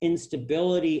these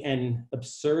instability and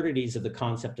absurdities of the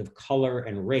concept of color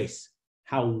and race.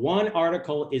 How one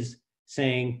article is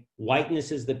saying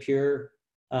whiteness is the pure,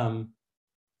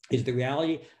 is the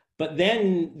reality. But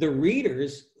then the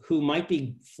readers who might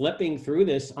be flipping through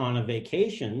this on a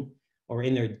vacation or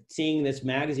seeing this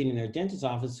magazine in their dentist's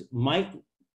office might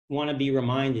want to be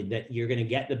reminded that you're going to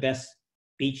get the best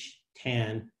beach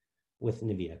tan with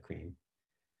Nivea cream.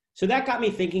 So that got me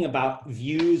thinking about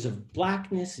views of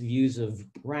blackness, views of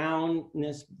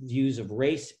brownness, views of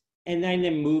race and then they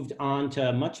moved on to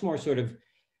a much more sort of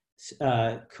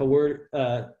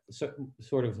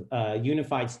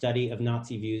unified study of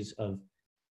Nazi views of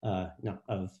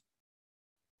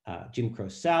Jim Crow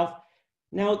South.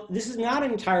 Now, this is not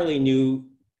an entirely new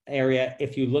area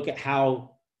if you look at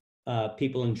how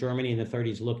people in Germany in the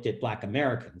 30s looked at Black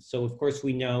Americans. So, of course,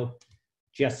 we know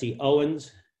Jesse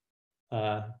Owens.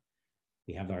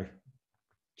 We have our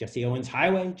Jesse Owens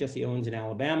Highway, Jesse Owens in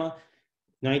Alabama.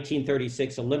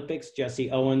 1936 Olympics,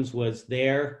 Jesse Owens was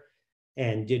there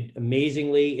and did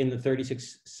amazingly in the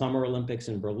 36 Summer Olympics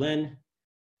in Berlin.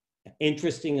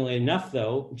 Interestingly enough,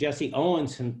 though, Jesse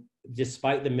Owens,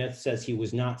 despite the myth, says he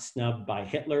was not snubbed by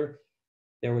Hitler.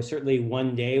 There was certainly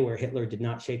one day where Hitler did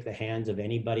not shake the hands of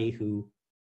any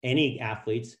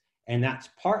athletes. And that's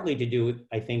partly to do,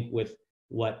 I think, with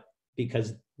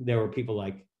because there were people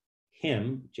like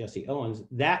him, Jesse Owens.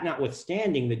 That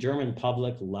notwithstanding, the German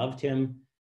public loved him.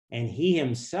 And he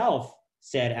himself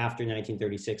said after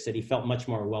 1936 that he felt much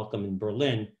more welcome in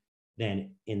Berlin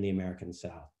than in the American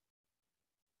South.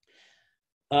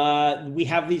 We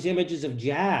have these images of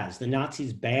jazz. The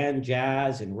Nazis banned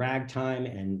jazz and ragtime,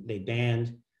 and they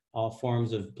banned all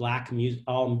forms of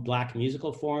all black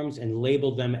musical forms, and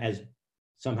labeled them as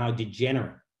somehow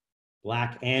degenerate,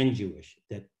 Black and Jewish.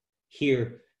 That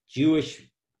here, Jewish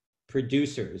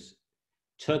producers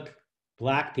took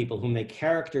Black people, whom they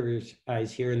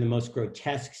characterize here in the most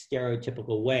grotesque,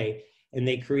 stereotypical way, and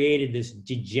they created this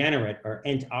degenerate or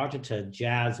Entartete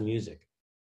jazz music.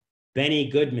 Benny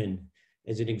Goodman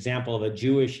is an example of a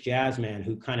Jewish jazz man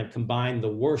who kind of combined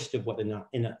the worst of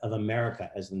of America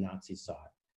as the Nazis saw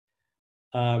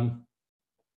it.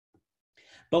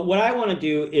 But what I want to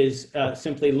do is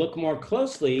simply look more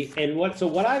closely, and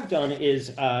what I've done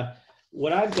is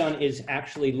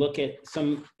actually look at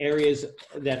some areas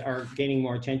that are gaining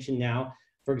more attention now.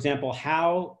 For example,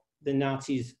 how the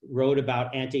Nazis wrote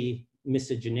about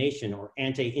anti-miscegenation or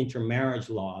anti-intermarriage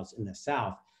laws in the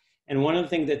South. And one of the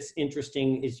things that's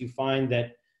interesting is you find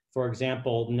that, for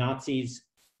example, Nazis,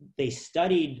 they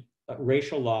studied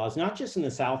racial laws, not just in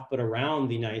the South, but around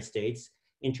the United States,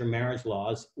 intermarriage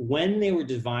laws, when they were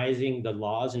devising the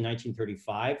laws in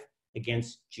 1935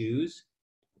 against Jews,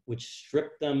 which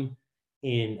stripped them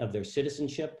of their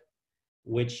citizenship,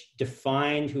 which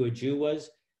defined who a Jew was,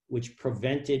 which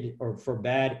prevented or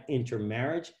forbade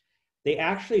intermarriage. They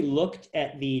actually looked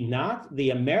at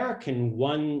the American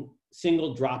one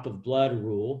single drop of blood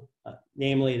rule,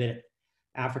 namely that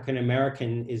African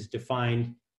American is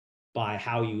defined by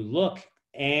how you look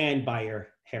and by your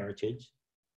heritage.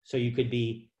 So you could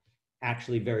be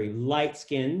actually very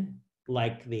light-skinned,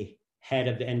 like the head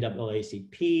of the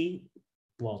NAACP,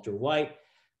 Walter White,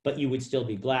 but you would still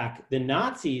be Black. The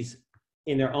Nazis,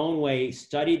 in their own way,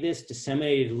 studied this,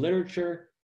 disseminated literature,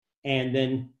 and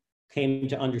then came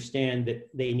to understand that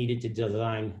they needed to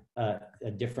design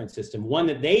a different system, one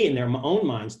that they, in their own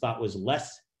minds, thought was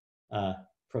less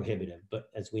prohibitive. But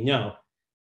as we know,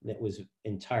 that was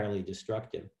entirely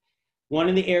destructive. One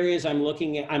of the areas I'm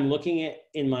looking at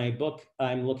in my book,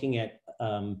 I'm looking at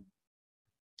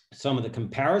some of the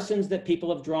comparisons that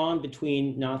people have drawn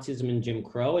between Nazism and Jim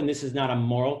Crow. And this is not a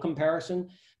moral comparison,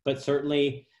 but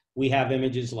certainly we have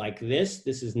images like this.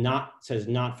 This is says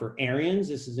not for Aryans.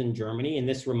 This is in Germany. And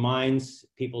this reminds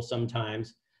people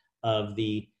sometimes of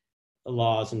the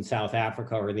laws in South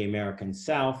Africa or the American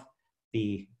South,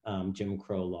 the Jim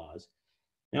Crow laws.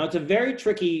 Now, it's a very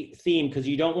tricky theme because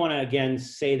you don't want to, again,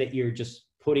 say that you're just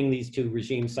putting these two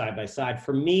regimes side by side.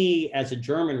 For me, as a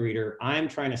German reader, I'm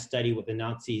trying to study what the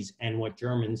Nazis and what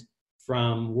Germans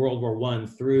from World War I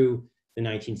through the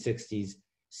 1960s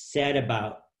said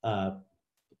about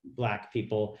Black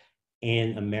people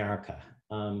in America.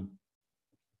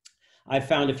 I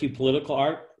found a few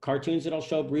political cartoons that I'll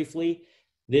show briefly.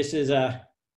 This is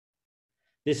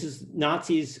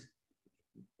Nazis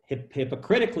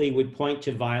hypocritically would point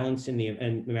to violence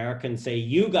in America and say,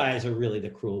 you guys are really the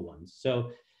cruel ones.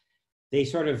 So they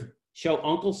sort of show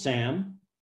Uncle Sam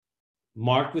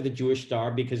marked with a Jewish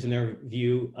star because in their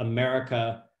view,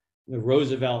 America, the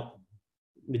Roosevelt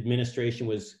administration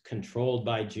was controlled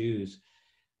by Jews.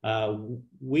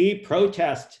 We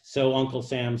protest, so Uncle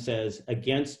Sam says,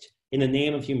 in the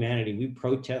name of humanity, we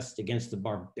protest against the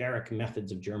barbaric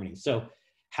methods of Germany. So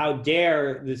how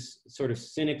dare this sort of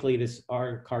cynically,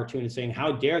 our cartoon is saying,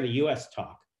 how dare the US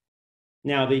talk?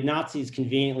 Now, the Nazis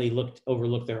conveniently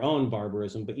overlooked their own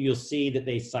barbarism, but you'll see that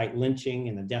they cite lynching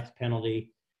and the death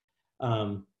penalty.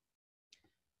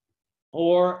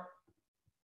 Or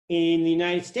in the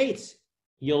United States,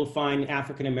 you'll find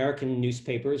African-American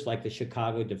newspapers like the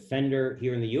Chicago Defender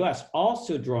here in the US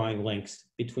also drawing links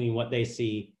between what they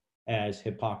see as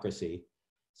hypocrisy.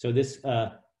 So this,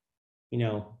 you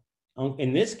know,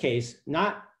 in this case,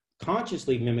 not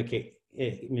consciously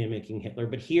mimicking Hitler,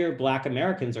 but here Black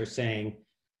Americans are saying,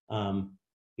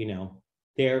 you know,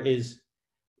 there is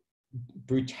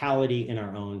brutality in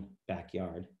our own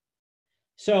backyard.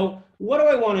 So what do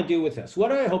I want to do with this? What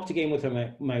do I hope to gain with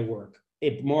my work?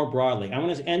 More broadly, I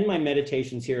want to end my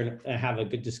meditations here and have a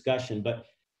good discussion, but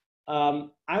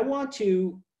I want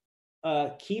to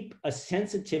keep a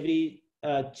sensitivity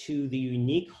to the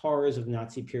unique horrors of the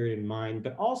Nazi period in mind,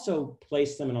 but also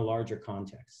place them in a larger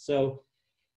context. So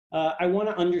I want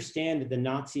to understand that the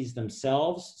Nazis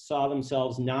themselves saw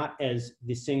themselves not as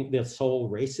the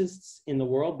sole racists in the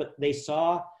world, but they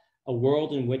saw a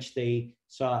world in which they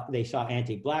saw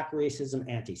anti-Black racism,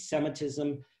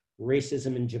 anti-Semitism,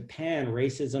 racism in Japan,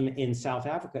 racism in South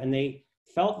Africa, and they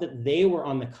felt that they were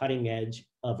on the cutting edge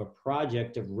of a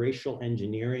project of racial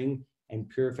engineering and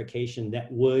purification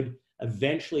that would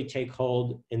eventually take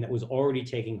hold, and that was already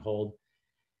taking hold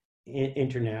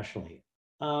internationally.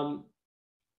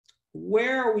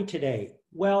 Where are we today?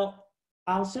 Well,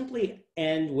 I'll simply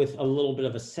end with a little bit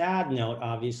of a sad note,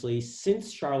 obviously.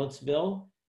 Since Charlottesville,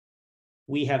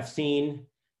 we have seen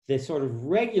this sort of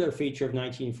regular feature of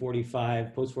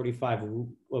 1945, post-45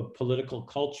 political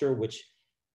culture, which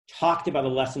talked about the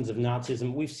lessons of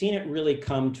Nazism. We've seen it really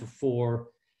come to fore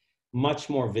much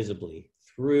more visibly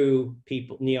through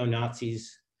people,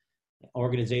 neo-Nazis,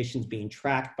 organizations being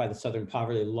tracked by the Southern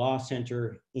Poverty Law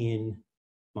Center in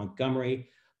Montgomery.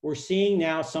 We're seeing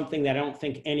now something that I don't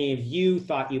think any of you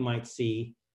thought you might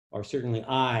see, or certainly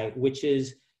I, which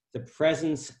is the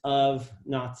presence of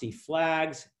Nazi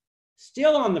flags,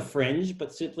 still on the fringe,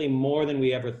 but simply more than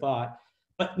we ever thought,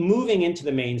 but moving into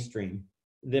the mainstream.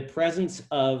 The presence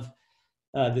of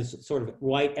this sort of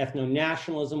white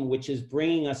ethno-nationalism, which is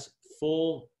bringing us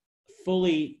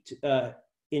fully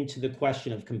into the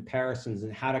question of comparisons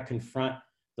and how to confront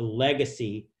the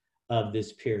legacy of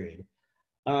this period.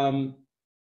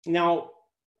 Now,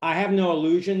 I have no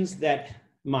illusions that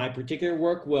my particular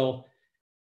work will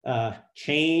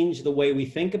change the way we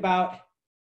think about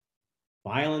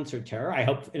violence or terror, I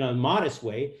hope in a modest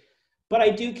way, but I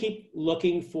do keep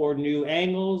looking for new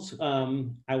angles.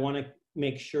 I want to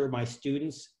make sure my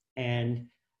students and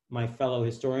my fellow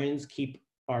historians keep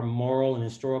our moral and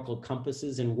historical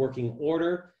compasses in working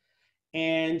order.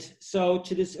 And so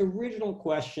to this original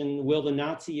question, will the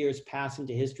Nazi years pass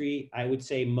into history? I would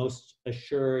say most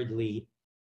assuredly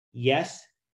yes,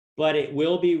 but it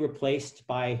will be replaced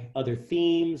by other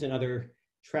themes and other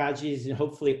tragedies and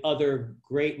hopefully other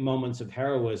great moments of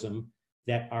heroism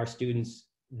that our students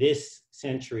this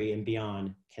century and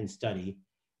beyond can study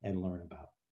and learn about.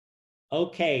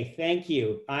 Okay, thank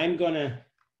you. I'm going to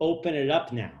open it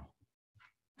up now.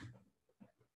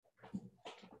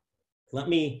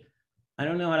 I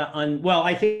don't know how to well,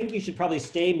 I think you should probably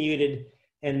stay muted,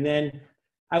 and then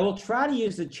I will try to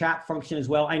use the chat function as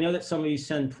well. I know that some of you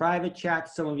send private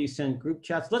chats, some of you send group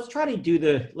chats. Let's try to do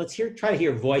try to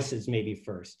hear voices maybe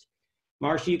first.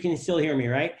 Marcia, you can still hear me,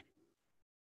 right?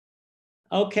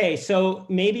 Okay, so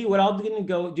maybe what I'm going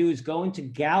to do is go into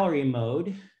gallery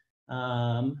mode.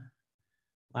 Wow,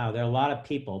 there are a lot of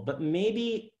people, but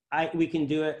maybe we can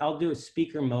do it. I'll do a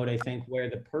speaker mode, I think, where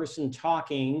the person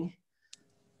talking,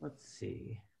 let's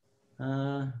see,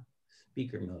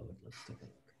 speaker mode, let's take a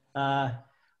look.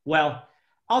 Well,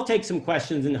 I'll take some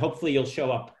questions and hopefully you'll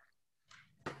show up.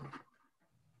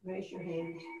 Raise your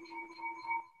hand.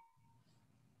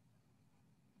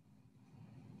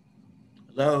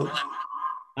 Hello.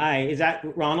 Hi, is that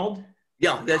Ronald?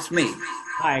 Yeah, that's me.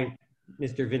 Hi,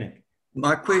 Mr. Vinnick.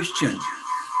 My question,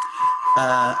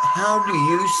 how do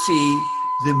you see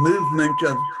the movement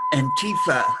of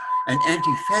Antifa, an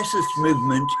anti-fascist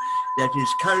movement that is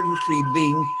currently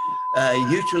being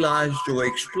utilized or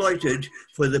exploited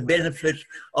for the benefit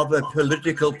of a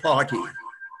political party?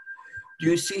 Do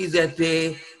you see that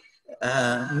their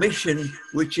mission,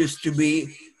 which is to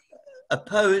be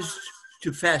opposed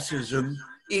to fascism,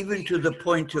 even to the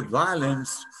point of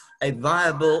violence, a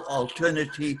viable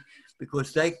alternative,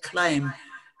 because they claim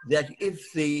that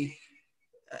if the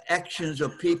actions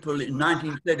of people in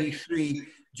 1933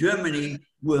 Germany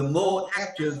were more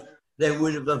active, they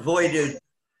would have avoided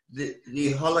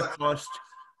the Holocaust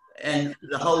and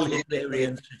the whole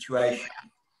Hitlerian situation?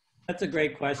 That's a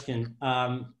great question.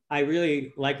 I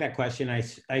really like that question.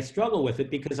 I struggle with it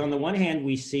because on the one hand,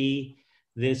 we see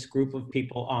this group of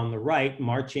people on the right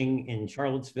marching in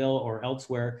Charlottesville or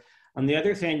elsewhere. On the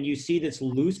other hand, you see this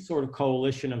loose sort of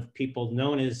coalition of people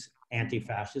known as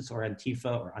anti-fascists or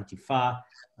Antifa or Antifa,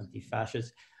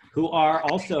 anti-fascists, who are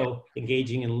also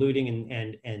engaging in looting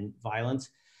and violence.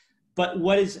 but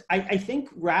what is, I think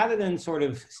rather than sort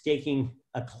of staking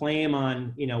a claim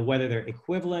on, you know, whether they're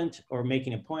equivalent or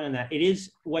making a point on that, it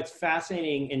is what's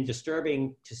fascinating and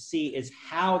disturbing to see is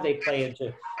how they play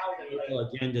into political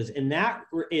agendas. And that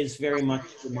is very much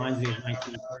reminds me of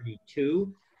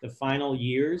 1932, the final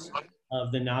years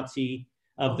of the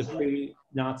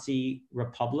pre-Nazi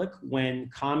republic, when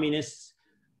communists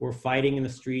were fighting in the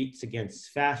streets against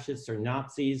fascists or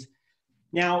Nazis.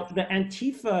 Now, the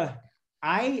Antifa,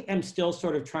 I am still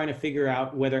sort of trying to figure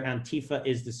out whether Antifa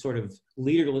is the sort of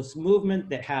leaderless movement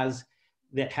that has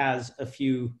a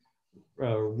few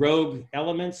rogue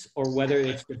elements, or whether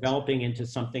it's developing into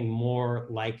something more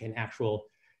like an actual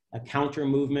counter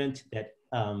movement that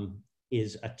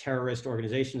is a terrorist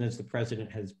organization, as the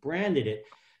president has branded it.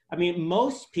 I mean,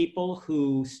 most people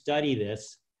who study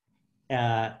this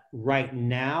right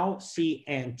now see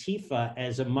Antifa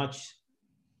as a much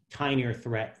tinier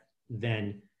threat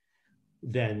than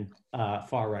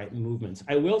far-right movements.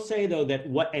 I will say, though, that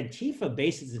what Antifa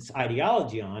bases its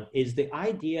ideology on is the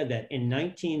idea that in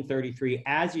 1933,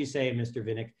 as you say, Mr.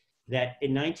 Vinnick, that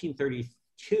in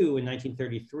 1932 and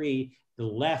 1933, the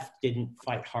left didn't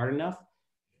fight hard enough.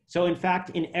 So in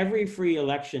fact, in every free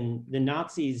election, the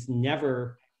Nazis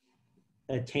never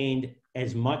attained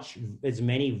as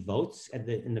many votes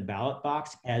in the ballot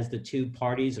box as the two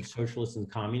parties of socialists and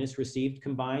communists received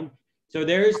combined. So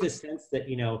there is this sense that,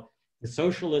 you know, the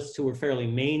socialists, who were fairly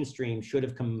mainstream, should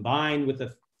have combined with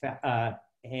the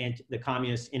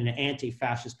communists in an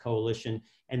anti-fascist coalition,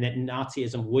 and that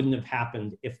Nazism wouldn't have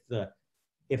happened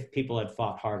if people had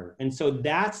fought harder. And so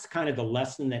that's kind of the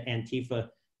lesson that Antifa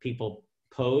people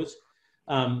pose.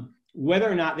 Whether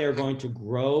or not they're going to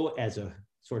grow as a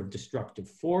sort of destructive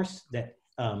force, that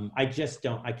I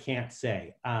can't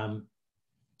say.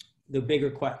 The bigger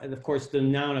question, of course, the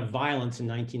amount of violence in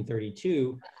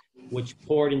 1932, which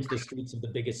poured into the streets of the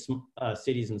biggest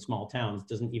cities and small towns,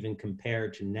 doesn't even compare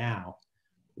to now,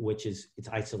 which is, it's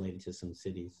isolated to some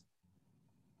cities.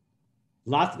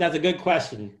 That's a good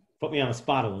question. Put me on the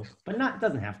spot a little, but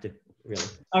doesn't have to, really.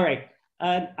 All right,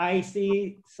 I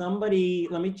see somebody,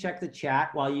 let me check the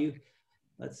chat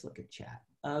let's look at chat.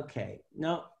 Okay,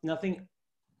 no, nothing.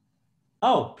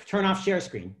 Oh, turn off share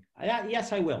screen.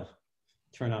 Yes, I will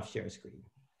turn off share screen.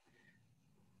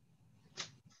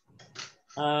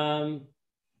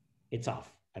 It's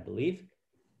off, I believe.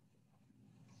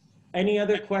 Any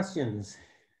other questions?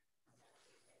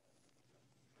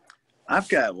 I've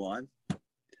got one.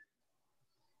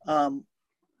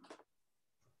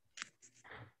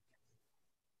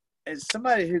 As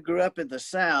somebody who grew up in the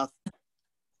South,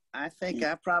 I think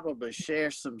I probably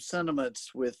share some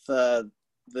sentiments with the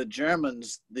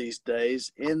Germans these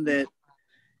days, in that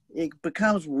it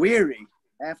becomes weary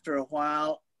after a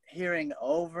while, hearing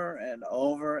over and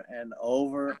over and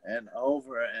over and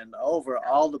over and over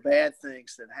all the bad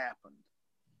things that happened,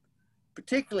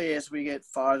 particularly as we get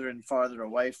farther and farther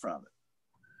away from it.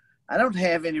 I don't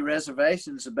have any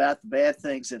reservations about the bad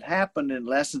things that happened and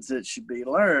lessons that should be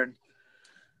learned,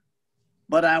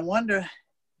 but I wonder,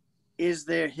 is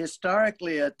there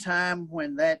historically a time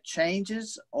when that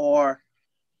changes, or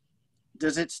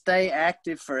does it stay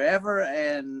active forever,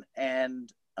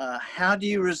 and how do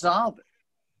you resolve it?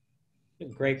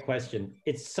 Great question.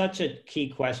 It's such a key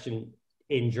question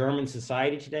in German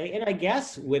society today. And I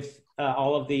guess with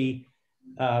all of the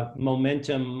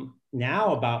momentum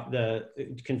now about the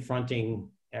confronting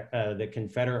the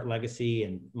Confederate legacy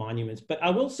and monuments. But I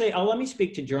will say, let me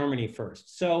speak to Germany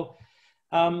first. So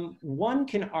one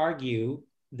can argue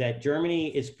that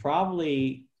Germany is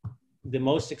probably the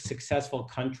most successful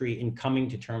country in coming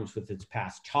to terms with its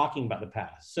past, talking about the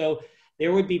past. So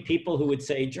there would be people who would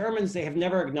say, Germans, they have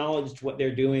never acknowledged what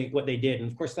they're doing, what they did. And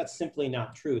of course, that's simply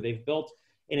not true. They've built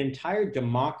an entire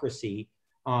democracy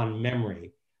on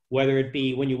memory, whether it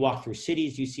be when you walk through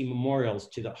cities, you see memorials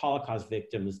to the Holocaust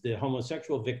victims, the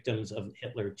homosexual victims of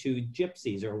Hitler, to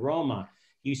gypsies or Roma.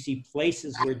 You see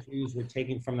places where Jews were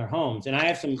taken from their homes. And I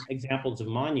have some examples of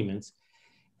monuments.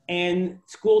 And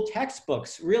school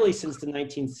textbooks, really since the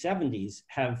 1970s,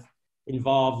 have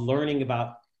involved learning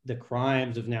about the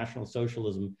crimes of National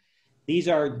Socialism. These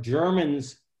are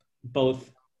Germans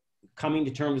both coming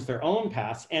to terms with their own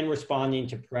past and responding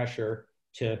to pressure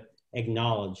to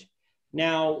acknowledge.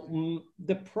 Now,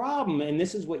 the problem, and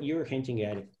this is what you're hinting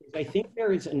at, is I think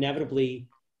there is inevitably,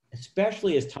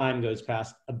 especially as time goes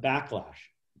past, a backlash.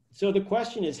 So the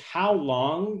question is, how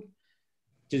long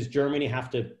does Germany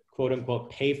have to, quote unquote,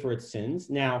 pay for its sins?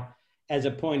 Now, as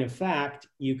a point of fact,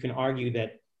 you can argue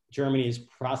that Germany is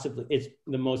possibly, it's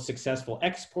the most successful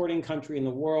exporting country in the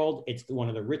world. It's one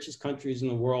of the richest countries in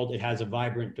the world. It has a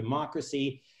vibrant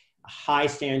democracy, a high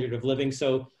standard of living.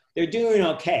 So they're doing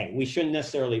okay. We shouldn't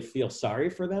necessarily feel sorry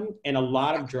for them. And a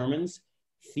lot of Germans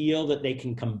feel that they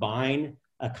can combine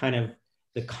a kind of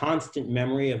the constant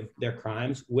memory of their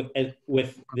crimes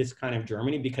with this kind of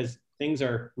Germany, because things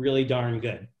are really darn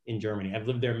good in Germany. I've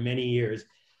lived there many years.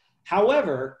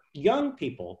 However, young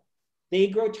people, they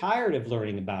grow tired of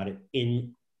learning about it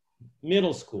in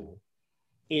middle school,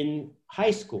 in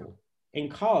high school, in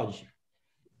college.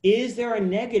 Is there a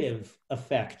negative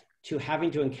effect to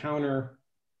having to encounter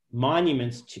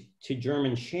monuments to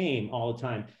German shame all the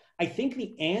time? I think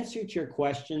the answer to your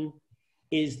question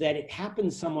is that it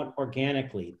happens somewhat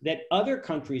organically, that other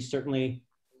countries, certainly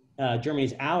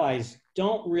Germany's allies,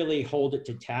 don't really hold it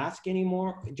to task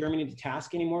anymore, Germany to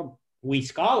task anymore. We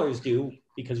scholars do,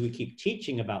 because we keep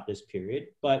teaching about this period.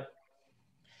 But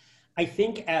I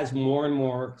think as more and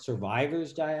more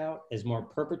survivors die out, as more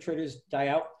perpetrators die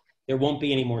out, there won't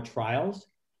be any more trials.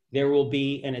 There will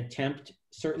be an attempt,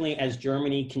 certainly as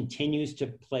Germany continues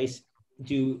to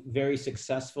do very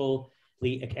successfully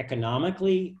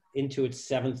economically into its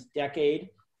 7th decade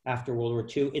after World War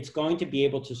II, it's going to be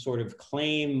able to sort of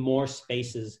claim more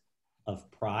spaces of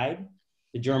pride.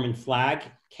 The German flag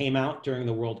came out during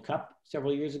the World Cup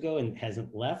several years ago and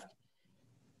hasn't left.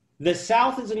 The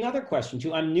South is another question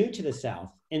too. I'm new to the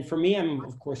South. And for me, I'm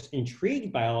of course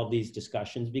intrigued by all of these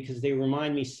discussions because they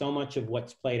remind me so much of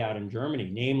what's played out in Germany,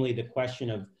 namely the question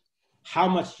of how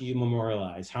much do you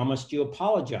memorialize? How much do you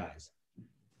apologize?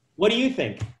 What do you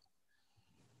think?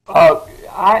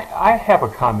 I have a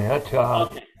comment.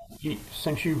 Okay.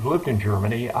 Since you've lived in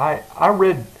Germany, I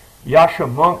read Yasha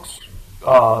Monk's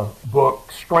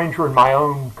book, Stranger in My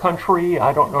Own Country.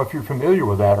 I don't know if you're familiar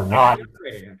with that or not.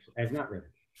 I have not read it.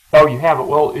 Oh, you haven't?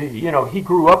 Well, you know, he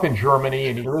grew up in Germany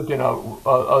and he lived in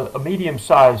a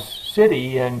medium-sized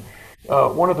city. And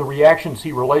one of the reactions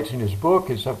he relates in his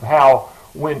book is of how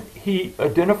when he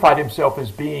identified himself as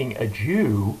being a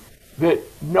Jew, that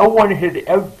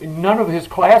none of his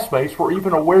classmates were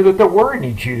even aware that there were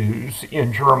any Jews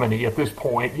in Germany at this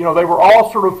point. You know, they were all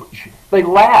they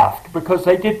laughed because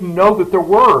they didn't know that there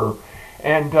were.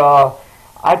 And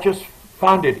I just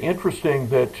find it interesting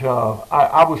that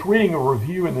I was reading a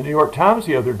review in the New York Times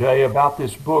the other day about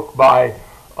this book by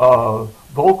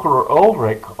Volker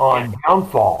Ulrich on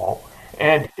Downfall.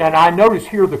 And I notice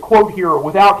here the quote here,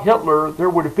 without Hitler, there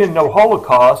would have been no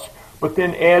Holocaust, but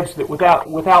then adds that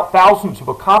without thousands of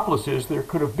accomplices, there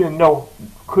could have been no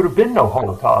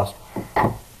Holocaust.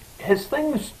 Has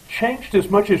things changed as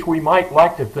much as we might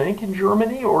like to think in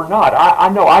Germany or not? I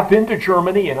know I've been to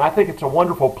Germany and I think it's a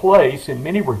wonderful place in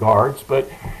many regards, but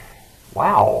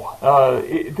wow,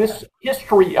 this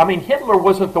history, I mean, Hitler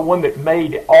wasn't the one that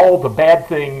made all the bad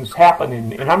things happen,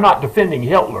 and I'm not defending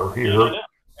Hitler here. No,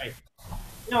 right.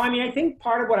 No, I mean, I think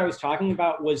part of what I was talking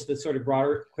about was the sort of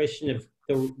broader question of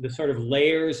the sort of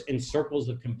layers and circles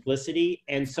of complicity.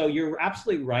 And so you're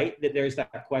absolutely right that there's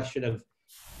that question of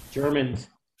Germans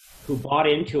who bought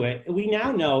into it. We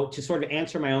now know, to sort of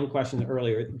answer my own question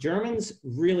earlier, Germans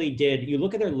really did, you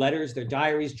look at their letters, their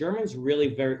diaries, Germans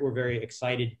really were very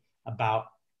excited about,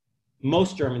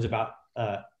 most Germans about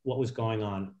what was going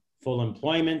on. Full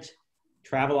employment,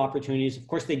 travel opportunities. Of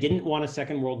course, they didn't want a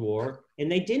Second World War, and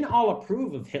they didn't all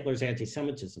approve of Hitler's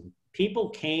anti-Semitism. People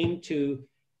came to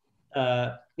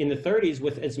in the 30s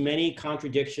with as many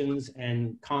contradictions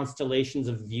and constellations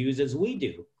of views as we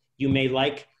do. You may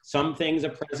like some things a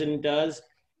president does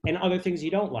and other things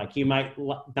you don't like. You might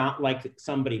not like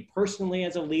somebody personally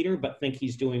as a leader, but think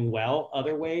he's doing well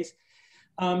other ways.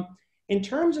 In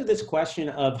terms of this question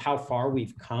of how far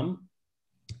we've come,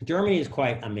 Germany is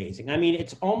quite amazing. I mean,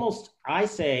 it's almost, I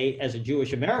say as a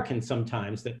Jewish American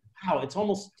sometimes that, wow, it's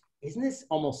almost, isn't this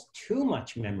almost too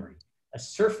much memory? A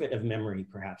surfeit of memory,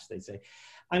 perhaps they say.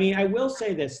 I mean, I will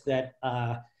say this, that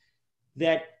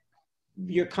that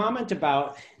your comment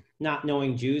about not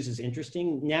knowing Jews is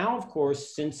interesting. Now, of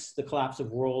course, since the collapse of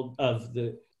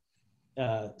the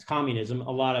communism, a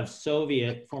lot of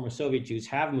former Soviet Jews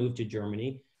have moved to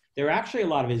Germany. There are actually a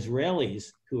lot of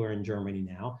Israelis who are in Germany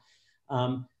now.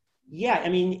 Yeah, I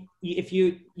mean, if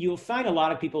you'll find a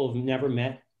lot of people who've never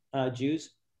met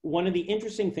Jews. One of the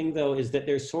interesting things, though, is that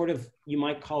there's sort of, you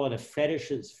might call it a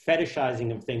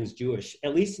fetishizing of things Jewish.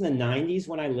 At least in the 90s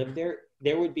when I lived there,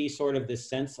 there would be sort of this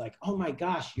sense like, oh my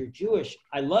gosh, you're Jewish.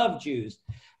 I love Jews.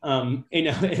 You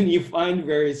know, and you find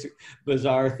various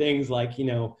bizarre things like, you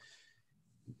know,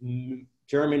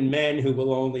 German men who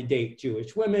will only date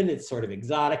Jewish women. It's sort of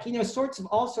exotic, you know,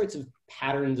 all sorts of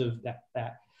patterns of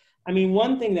that. I mean,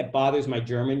 one thing that bothers my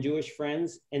German Jewish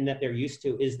friends and that they're used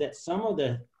to is that some of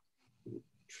the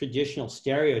traditional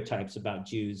stereotypes about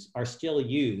Jews are still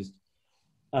used.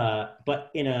 but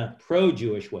in a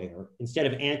pro-Jewish way, or instead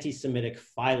of anti-Semitic,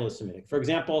 philo-Semitic. For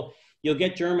example, you'll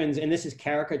get Germans, and this is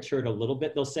caricatured a little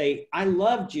bit, they'll say, I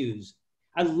love Jews.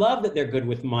 I love that they're good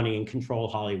with money and control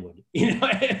Hollywood. You know,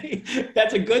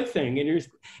 that's a good thing.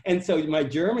 And so my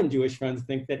German Jewish friends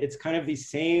think that it's kind of these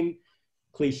same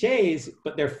cliches,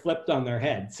 but they're flipped on their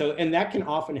head. So, and that can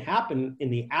often happen in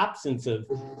the absence of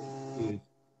Jews.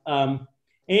 In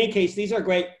any case, these are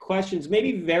great questions.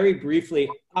 Maybe very briefly,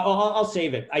 I'll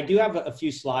save it. I do have a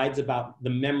few slides about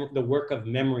the work of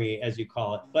memory, as you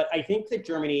call it. But I think that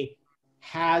Germany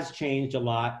has changed a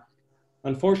lot.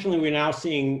 Unfortunately, we're now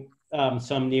seeing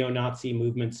some neo-Nazi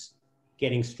movements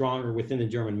getting stronger within the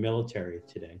German military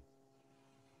today.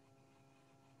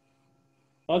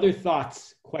 Other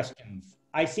thoughts, questions?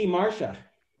 I see Marcia.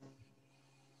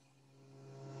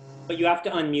 But you have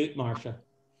to unmute, Marcia.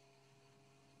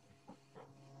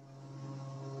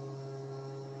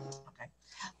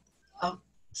 Okay.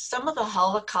 Some of the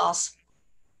Holocaust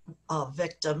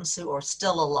victims who are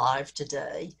still alive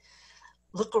today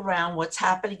look around what's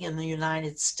happening in the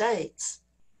United States,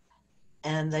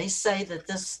 and they say that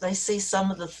they see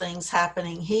some of the things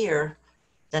happening here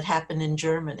that happened in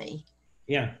Germany.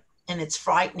 Yeah. And it's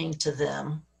frightening to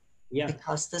them. Yeah.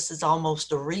 Because this is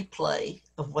almost a replay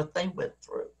of what they went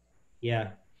through. Yeah.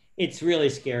 It's really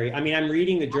scary. I mean, I'm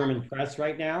reading the German press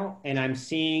right now, and I'm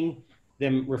seeing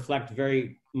them reflect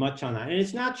very much on that. And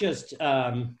it's not just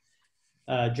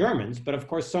Germans, but of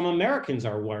course some Americans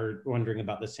are wondering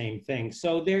about the same thing.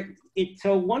 So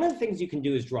so one of the things you can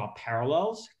do is draw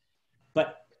parallels,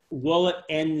 but will it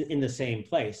end in the same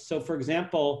place? So for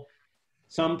example,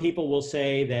 some people will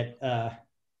say that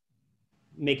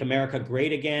Make America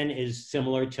Great Again is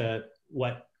similar to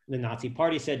what the Nazi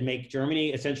Party said, make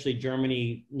Germany, essentially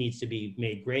Germany needs to be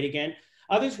made great again.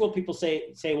 Others people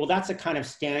say, well, that's a kind of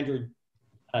standard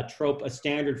trope, a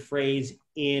standard phrase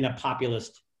in a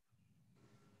populist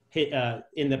in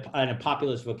a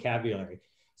populist vocabulary.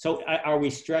 So are we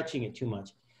stretching it too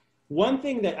much? One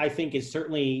thing that I think is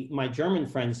certainly my German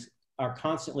friends are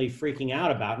constantly freaking out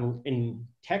about and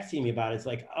texting me about is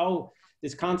like, oh,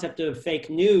 this concept of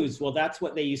fake news. Well, that's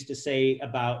what they used to say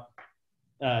about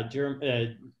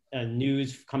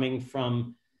news coming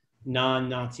from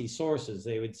non-Nazi sources.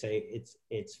 They would say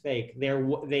it's fake.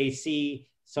 They see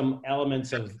some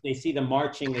elements they see the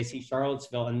marching, they see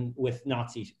Charlottesville and with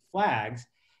Nazi flags,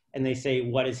 and they say,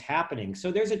 what is happening?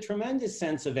 So there's a tremendous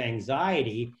sense of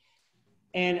anxiety.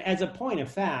 And as a point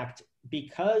of fact,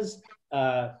 because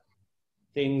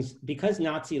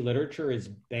Nazi literature is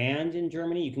banned in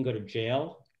Germany, you can go to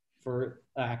jail for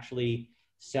actually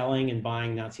selling and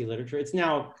buying Nazi literature. It's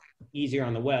now easier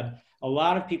on the web. A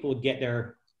lot of people would get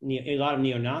a lot of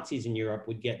neo-Nazis in Europe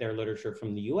would get their literature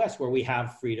from the US, where we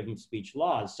have freedom of speech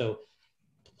laws. So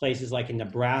places like in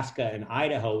Nebraska and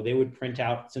Idaho, they would print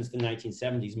out since the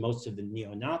 1970s most of the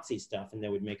neo-Nazi stuff, and they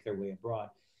would make their way abroad.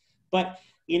 But,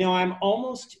 you know,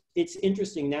 it's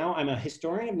interesting now, I'm a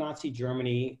historian of Nazi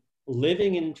Germany,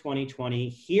 living in 2020,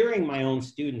 hearing my own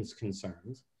students'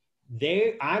 concerns.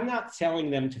 I'm not telling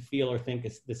them to feel or think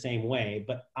it's the same way,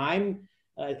 but I'm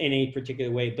in a particular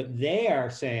way, but they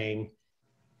are saying,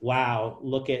 wow,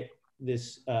 look at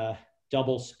this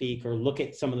double speak, or look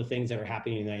at some of the things that are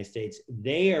happening in the United States.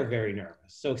 They are very nervous.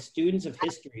 So students of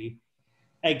history,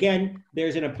 again,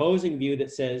 there's an opposing view that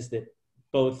says that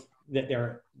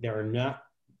there are not,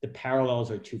 the parallels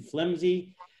are too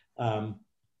flimsy.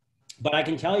 But I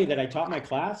can tell you that I taught my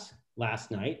class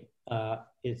last night.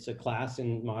 It's a class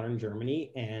in modern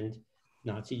Germany and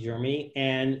Nazi Germany,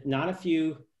 and not a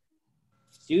few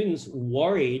students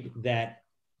worried that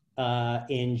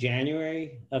in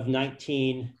January of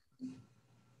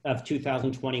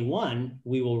 2021,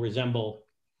 we will resemble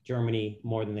Germany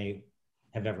more than they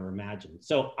have ever imagined.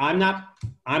 So I'm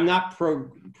not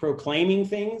proclaiming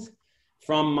things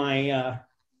from my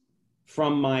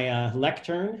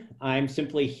lectern. I'm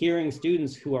simply hearing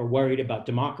students who are worried about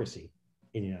democracy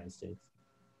in the United States.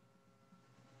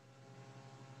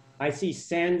 I see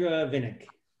Sandra Vinnick.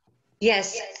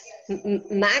 Yes,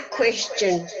 my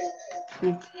question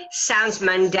sounds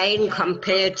mundane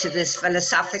compared to this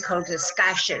philosophical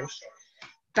discussion,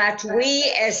 but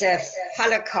we as a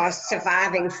Holocaust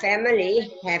surviving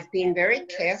family have been very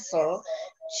careful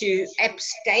to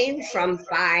abstain from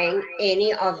buying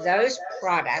any of those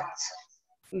products,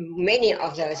 many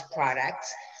of those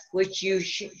products which you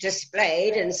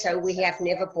displayed, and so we have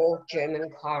never bought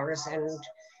German cars and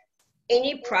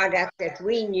any product that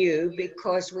we knew,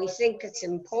 because we think it's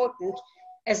important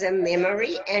as a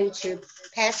memory and to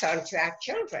pass on to our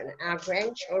children, our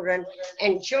grandchildren,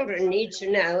 and children need to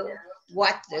know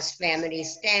what this family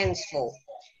stands for.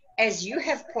 As you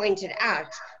have pointed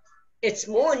out, it's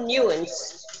more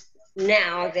nuanced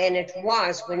now than it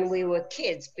was when we were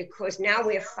kids, because now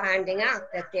we're finding out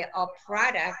that there are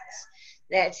products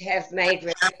that have made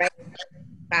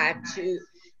to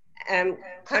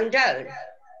condone.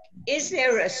 Is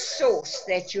there a source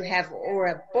that you have or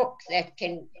a book that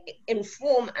can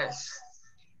inform us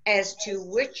as to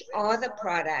which are the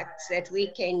products that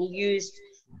we can use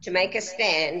to make a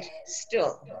stand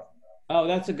still? Oh,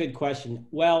 that's a good question.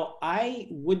 Well,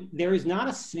 there is not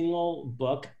a single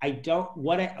book.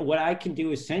 What I can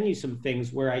do is send you some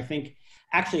things where I think,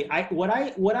 actually, what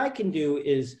I can do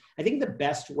is, I think the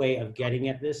best way of getting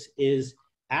at this is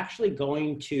actually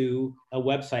going to a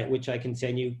website, which I can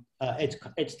send you.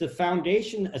 It's the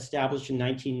foundation established in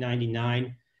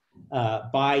 1999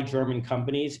 by German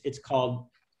companies. It's called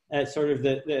sort of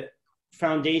the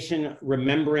Foundation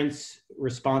Remembrance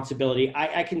Responsibility.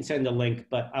 I can send a link,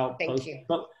 but I'll post it.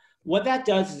 But what that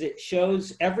does is it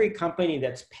shows every company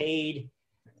that's paid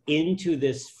into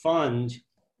this fund,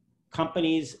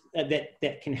 companies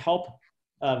that can help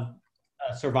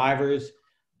survivors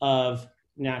of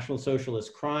National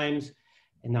Socialist crimes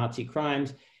and Nazi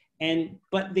crimes.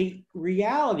 But the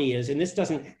reality is, and this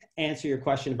doesn't answer your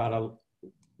question about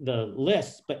the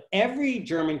list, but every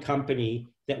German company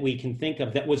that we can think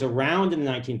of that was around in the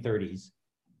 1930s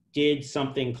did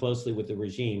something closely with the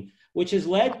regime, which has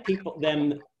led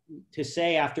them to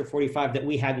say after 45 that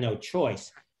we had no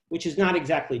choice, which is not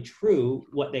exactly true.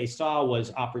 What they saw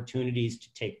was opportunities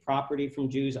to take property from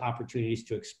Jews, opportunities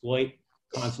to exploit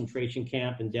concentration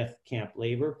camp and death camp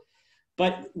labor.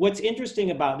 But what's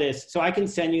interesting about this, so I can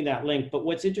send you that link, but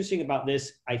what's interesting about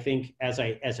this, I think, as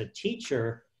a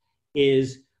teacher,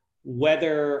 is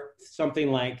whether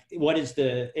something like,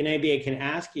 an ABA can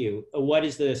ask you, what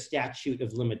is the statute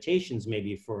of limitations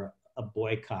maybe for a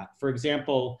boycott? For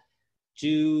example,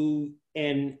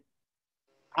 and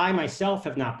I myself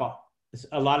have not bought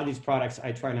a lot of these products.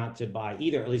 I try not to buy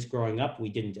either, at least growing up, we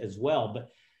didn't as well.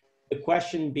 But the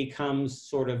question becomes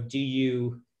sort of, do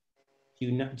you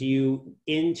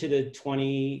into the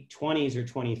 2020s or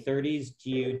 2030s,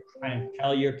 do you try and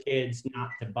tell your kids not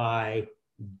to buy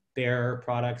Bayer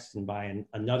products and buy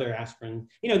another aspirin?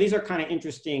 These are kind of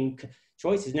interesting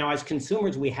choices. Now, as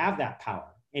consumers, we have that power,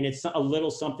 and it's a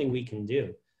little something we can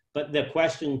do. But the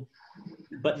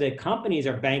companies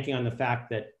are banking on the fact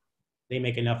that they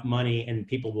make enough money and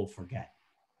people will forget.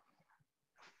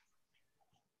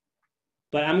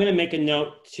 But I'm going to make a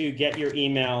note to get your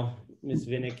email, Ms.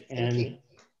 Vinnick. And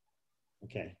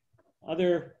okay,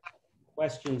 other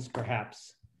questions,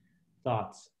 perhaps,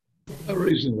 thoughts? I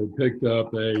recently picked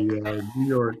up a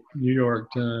New York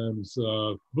Times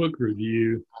book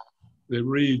review that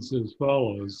reads as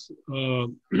follows: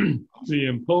 the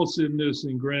impulsiveness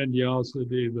and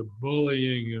grandiosity, the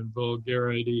bullying and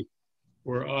vulgarity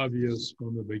were obvious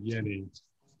from the beginning.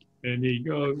 And he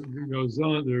goes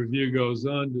on. The review goes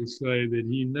on to say that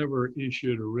he never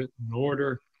issued a written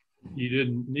order. He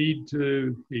didn't need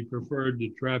to. He preferred to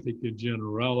traffic in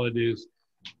generalities,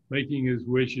 making his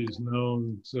wishes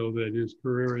known so that his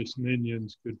careerist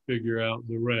minions could figure out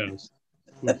the rest,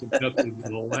 with a method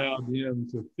that allowed him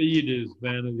to feed his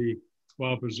vanity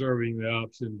while preserving the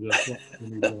option to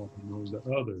welcome on to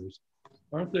others.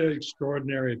 Aren't there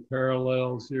extraordinary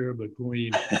parallels here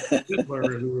between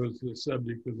Hitler, who was the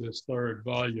subject of this third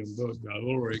volume book by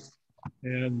Ulrich,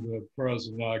 and the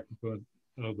present occupant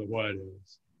of the White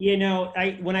House?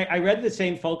 When I read the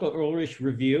same Volker Ulrich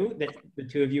review that the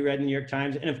two of you read in the New York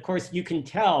Times, and of course you can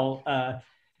tell,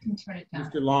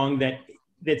 Mr. Long,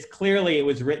 that's clearly it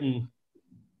was written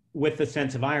with a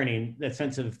sense of irony, that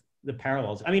sense of the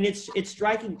parallels. I mean, it's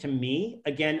striking to me.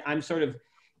 Again,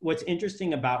 what's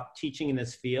interesting about teaching in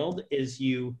this field is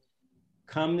you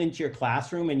come into your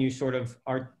classroom and you sort of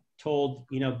are told,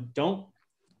 don't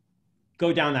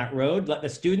go down that road, let the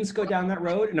students go down that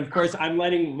road. And of course, I'm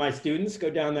letting my students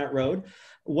go down that road.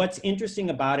 What's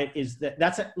interesting about it is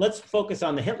let's focus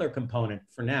on the Hitler component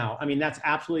for now. I mean, that's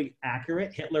absolutely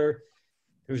accurate. Hitler,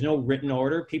 there's no written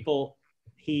order.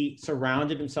 He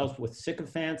surrounded himself with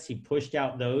sycophants. He pushed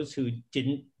out those who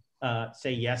didn't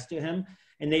say yes to him,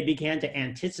 and they began to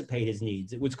anticipate his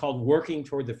needs. It was called working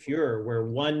toward the Fuhrer, where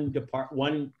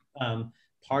one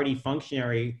party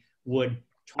functionary would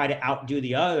try to outdo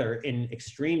the other in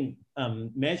extreme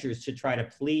measures to try to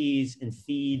please and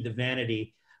feed the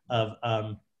vanity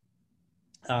of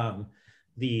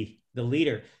the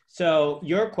leader. So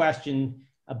your question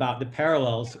about the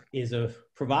parallels is a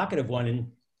provocative one,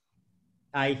 and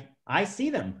I see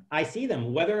them.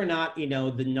 Whether or not the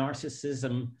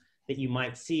narcissism that you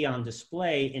might see on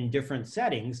display in different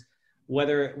settings,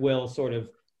 whether it will sort of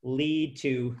lead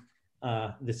to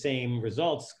the same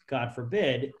results, God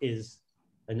forbid, is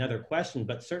another question.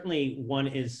 But certainly one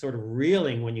is sort of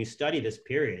reeling when you study this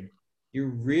period. You're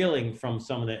reeling from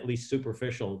some of the at least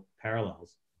superficial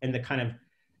parallels and the kind of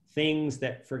things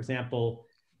that, for example,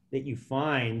 that you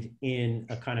find in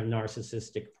a kind of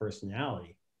narcissistic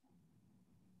personality.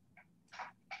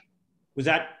 Was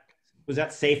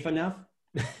that safe enough?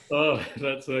 Oh,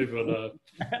 that's safe enough.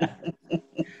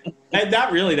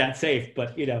 Not really that safe,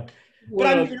 but you know.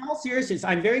 Well, But in all seriousness,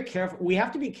 I'm very careful. We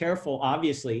have to be careful,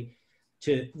 obviously,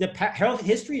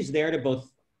 history is there to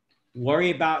both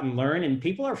worry about and learn, and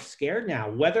people are scared now,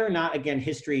 whether or not, again,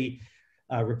 history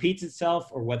repeats itself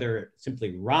or whether it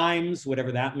simply rhymes,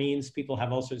 whatever that means. People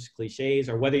have all sorts of cliches,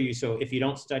 or whether if you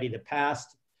don't study the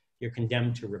past, you're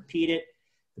condemned to repeat it.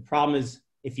 The problem is,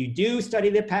 if you do study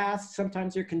the past,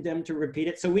 sometimes you're condemned to repeat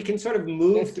it. So we can sort of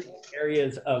move through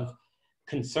areas of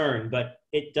concern, but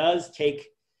it does take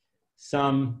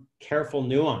some careful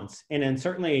nuance. And then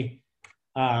certainly,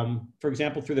 for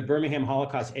example, through the Birmingham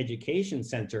Holocaust Education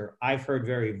Center, I've heard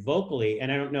very vocally,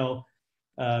 and I don't know,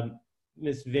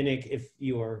 Ms. Vinnick, if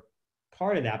you're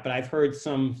part of that, but I've heard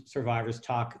some survivors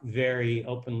talk very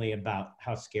openly about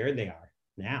how scared they are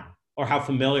now, or how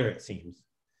familiar it seems.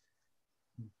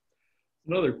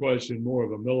 another question, more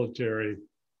of a military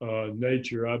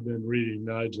nature. I've been reading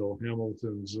Nigel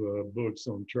Hamilton's books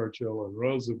on Churchill and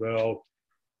Roosevelt,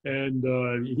 and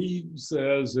he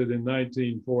says that in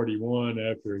 1941,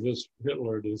 after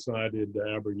Hitler decided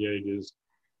to abrogate his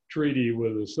treaty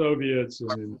with the Soviets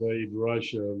and invade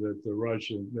Russia,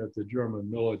 that the German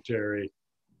military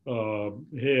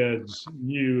heads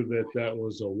knew that that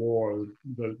was a war,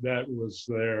 that was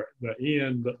the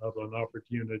end of an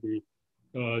opportunity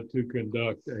to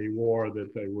conduct a war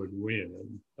that they would win.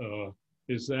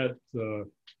 Is that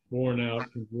borne out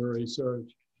in your research?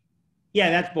 Yeah,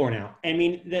 that's borne out. I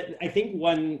mean, I think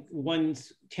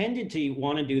one's tended to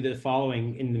want to do the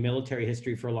following in the military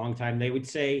history for a long time. They would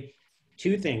say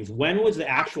two things. When was the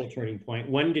actual turning point?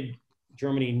 When was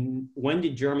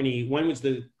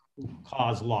the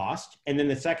cause lost? And then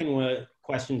the second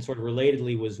question, sort of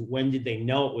relatedly, was when did they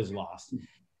know it was lost?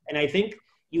 And I think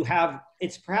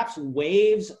it's perhaps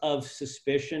waves of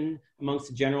suspicion amongst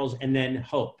the generals and then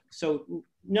hope. So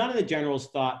none of the generals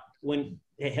thought when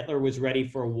Hitler was ready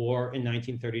for a war in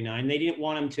 1939, they didn't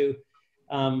want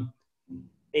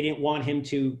him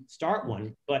to start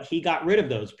one, but he got rid of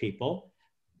those people.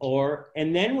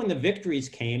 And then when the victories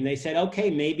came, they said, okay,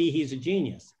 maybe he's a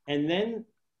genius. And then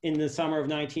in the summer of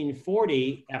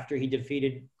 1940, after he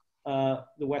defeated the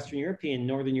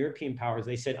Northern European powers,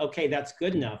 they said, okay, that's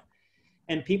good enough.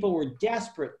 And people were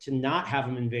desperate to not have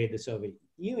him invade the Soviet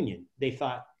Union. They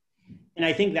thought, and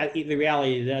I think that the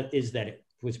reality is that it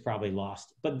was probably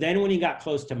lost. But then when he got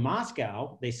close to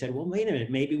Moscow, they said, well, wait a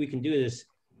minute, maybe we can do this.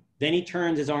 Then he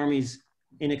turns his armies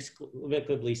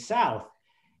inexplicably south,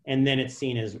 and then it's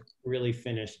seen as really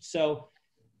finished. So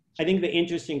I think the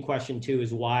interesting question too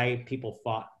is why people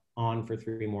fought on for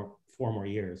 4 more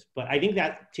years. But I think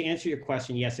that to answer your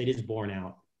question, yes, it is borne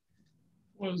out.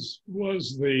 Was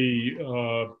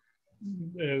the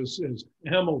as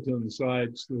Hamilton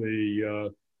cites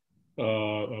the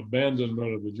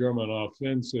abandonment of the German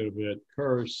offensive at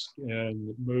Kursk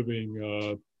and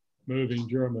moving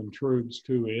German troops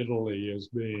to Italy as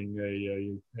being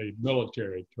a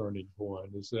military turning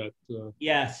point. Is that?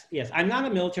 Yes. I'm not a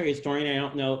military historian. I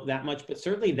don't know that much, but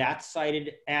certainly that's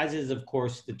cited, as is, of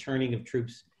course, the turning of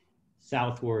troops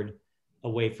southward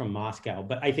away from Moscow.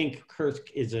 But I think Kursk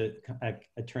is a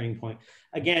turning point.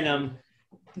 Again,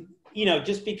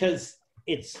 just because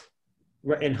it's,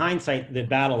 in hindsight, the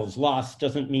battle is lost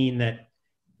doesn't mean that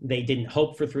they didn't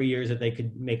hope for 3 years that they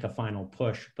could make a final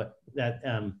push. But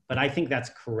I think that's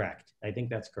correct.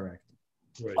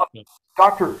 Right.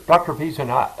 Dr. Wiesen,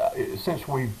 since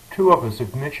two of us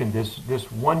have mentioned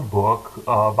this one book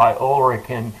by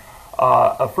Ulrich, and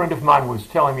a friend of mine was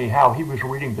telling me how he was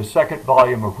reading the second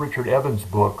volume of Richard Evans'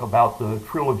 book about the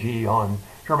trilogy on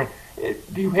German.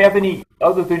 Do you have any,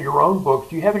 other than your own books,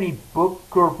 do you have any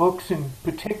book or books in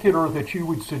particular that you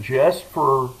would suggest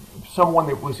for someone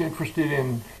that was interested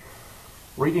in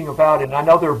reading about it? And I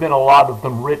know there have been a lot of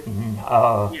them written.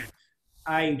 Yes,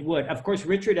 I would. Of course,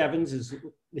 Richard Evans,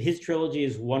 his trilogy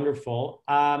is wonderful.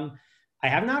 I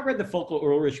have not read the Volker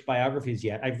Ulrich biographies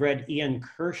yet. I've read Ian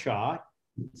Kershaw's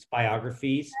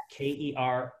biographies,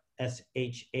 Kershaw.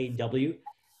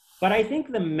 But I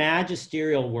think the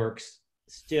magisterial works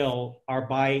still are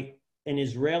by an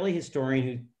Israeli historian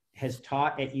who has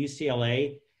taught at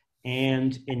UCLA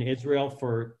and in Israel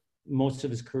for most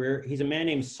of his career. He's a man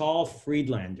named Saul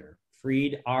Friedlander,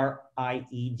 Fried,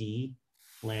 R-I-E-D,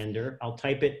 Lander. I'll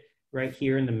type it right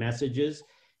here in the messages.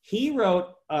 He wrote,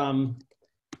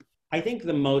 I think,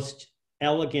 the most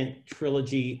elegant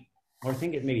trilogy, or I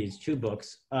think maybe it's 2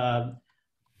 books,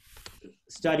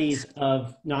 studies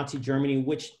of Nazi Germany,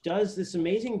 which does this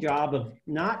amazing job of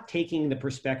not taking the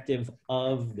perspective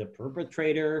of the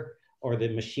perpetrator or the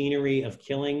machinery of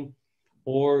killing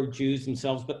or Jews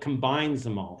themselves, but combines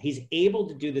them all. He's able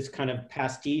to do this kind of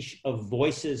pastiche of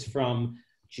voices from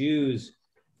Jews,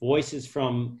 voices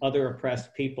from other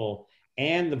oppressed people,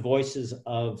 and the voices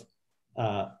of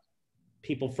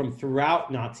people from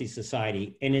throughout Nazi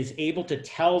society, and is able to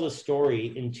tell the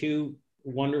story in 2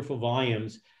 wonderful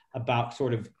volumes about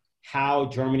sort of how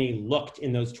Germany looked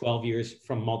in those 12 years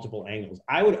from multiple angles.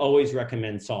 I would always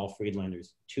recommend Saul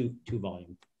Friedlander's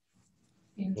 2-volume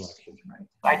collection.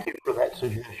 Thank you for that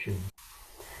suggestion.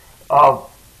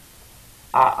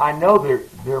 I know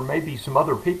there may be some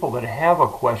other people that have a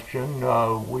question.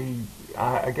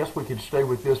 I guess we could stay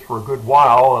with this for a good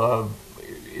while.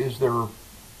 Is there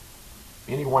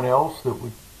anyone else that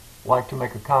would like to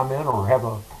make a comment or have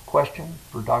a question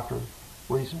for Dr.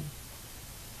 Wiesen?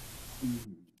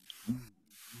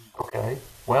 Okay.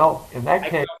 Well, in that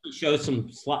case, I can show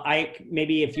some.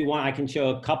 Maybe if you want, I can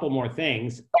show a couple more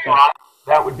things.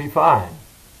 That would be fine.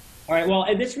 All right. Well,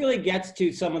 and this really gets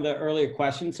to some of the earlier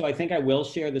questions, so I think I will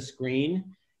share the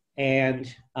screen.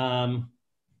 And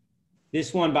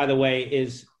this one, by the way,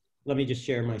 is. Let me just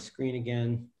share my screen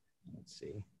again. Let's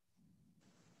see.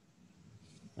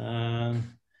 All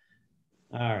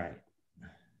right.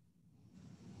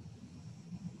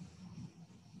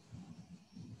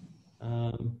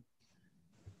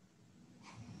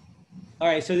 All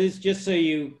right, so this is just so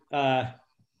you,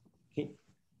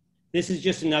 this is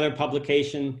just another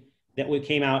publication that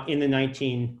came out in the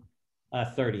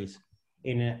 1930s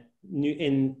in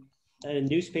a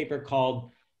newspaper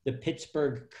called the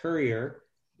Pittsburgh Courier,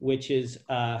 which is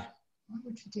one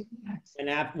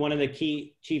of the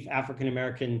key chief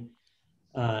African-American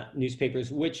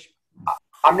newspapers, which...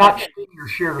 I'm not seeing your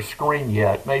share screen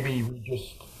yet. Maybe we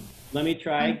just... Let me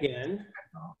try again.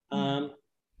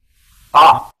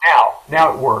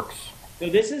 Now it works. So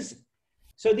this is,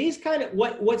 so these kind of,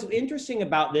 what's interesting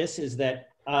about this is that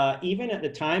even at the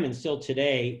time and still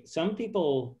today, some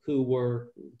people who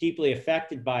were deeply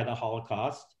affected by the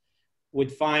Holocaust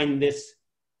would find this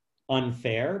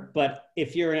unfair. But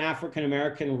if you're an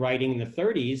African-American writing in the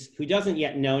 30s who doesn't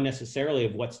yet know necessarily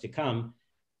of what's to come,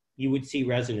 you would see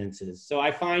resonances. So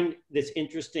I find this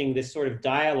interesting, this sort of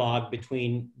dialogue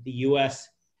between the US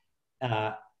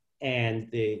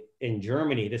and in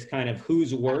Germany, this kind of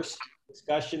who's worse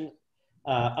discussion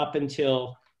up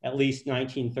until at least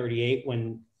 1938,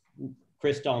 when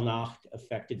Kristallnacht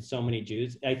affected so many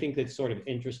Jews. I think that's sort of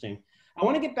interesting. I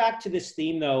want to get back to this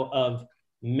theme, though, of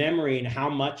memory and how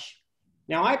much.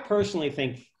 Now, I personally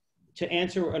think, to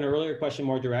answer an earlier question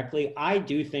more directly, I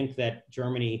do think that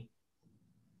Germany,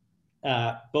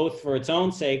 both for its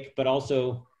own sake, but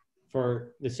also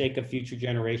for the sake of future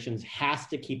generations, has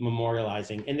to keep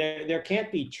memorializing. And there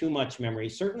can't be too much memory.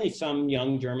 Certainly some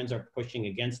young Germans are pushing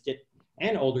against it,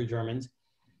 and older Germans.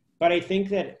 But I think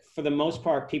that for the most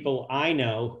part, people I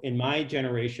know in my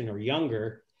generation or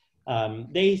younger,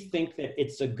 they think that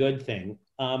it's a good thing.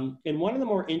 And one of the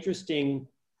more interesting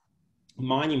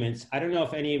monuments, I don't know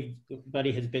if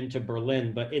anybody has been to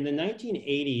Berlin, but in the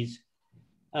 1980s,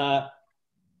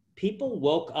 people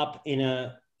woke up in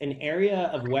an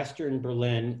area of Western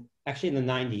Berlin, actually in the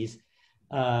 90s,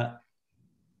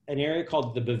 an area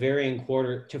called the Bavarian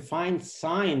Quarter, to find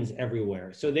signs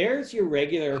everywhere. So there's your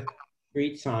regular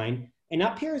street sign, and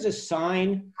up here is a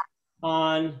sign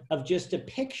of just a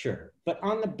picture. But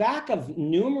on the back of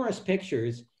numerous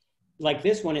pictures, like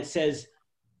this one, it says,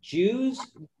 Jews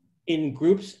in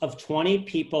groups of 20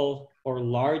 people or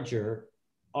larger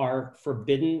are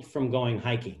forbidden from going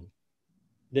hiking.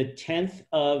 The 10th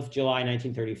of July,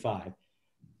 1935.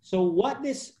 So what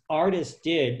this artist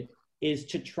did is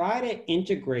to try to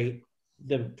integrate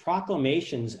the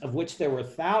proclamations, of which there were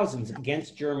thousands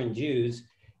against German Jews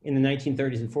in the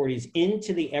 1930s and 40s,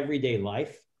 into the everyday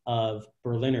life of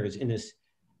Berliners in this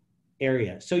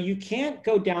area. So you can't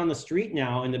go down the street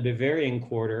now in the Bavarian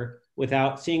Quarter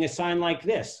without seeing a sign like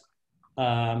this.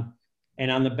 And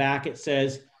on the back it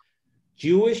says,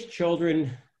 Jewish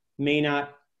children may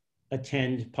not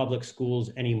attend public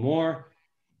schools anymore.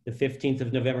 The 15th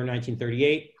of November,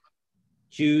 1938,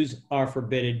 Jews are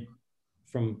forbidden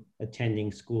from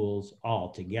attending schools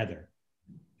altogether.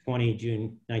 20 June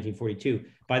 1942.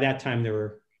 By that time, there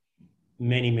were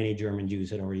many, many German Jews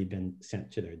had already been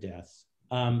sent to their deaths.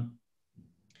 And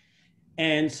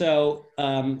And so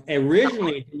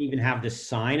originally it didn't even have this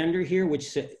sign under here,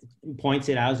 which points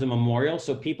it out as a memorial.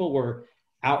 So people were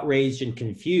outraged and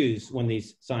confused when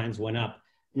these signs went up.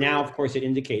 Now, of course, it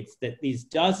indicates that these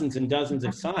dozens and dozens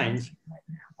of signs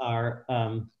are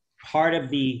part of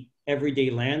the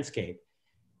everyday landscape.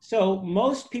 So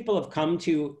most people have come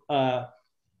to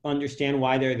understand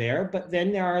why they're there, but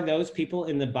then there are those people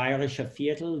in the Bayerische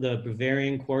Viertel, the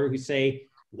Bavarian Quarter, who say,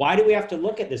 why do we have to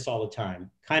look at this all the time?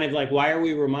 Kind of like, why are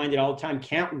we reminded all the time?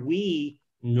 Can't we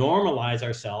normalize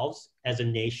ourselves as a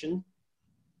nation,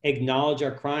 acknowledge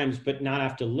our crimes, but not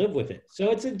have to live with it?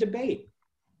 So it's a debate.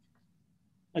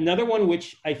 Another one,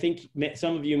 which I think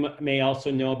some of you may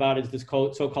also know about, is this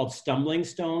so-called stumbling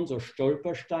stones or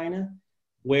Stolpersteine,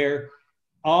 where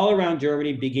all around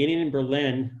Germany, beginning in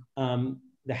Berlin,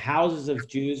 the houses of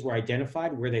Jews were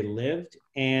identified where they lived,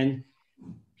 and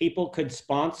people could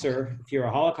sponsor, if you're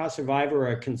a Holocaust survivor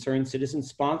or a concerned citizen,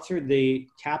 sponsor the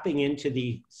tapping into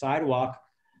the sidewalk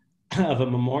of a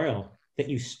memorial that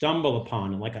you stumble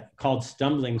upon, called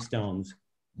stumbling stones.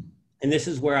 And this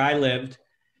is where I lived.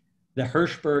 The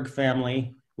Hirschberg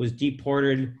family was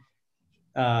deported.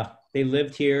 They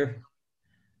lived here.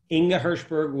 Inga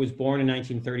Hirschberg was born in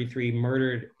 1933,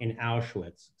 murdered in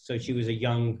Auschwitz. So she was a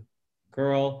young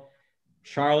girl.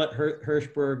 Charlotte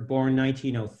Hirschberg, born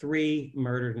 1903,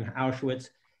 murdered in Auschwitz.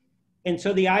 And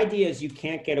so the idea is you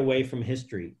can't get away from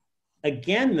history.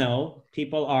 Again, though,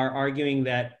 people are arguing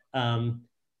that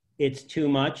it's too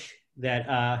much,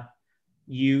 that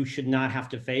you should not have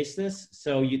to face this.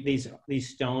 So these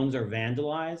stones are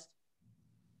vandalized.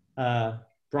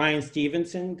 Brian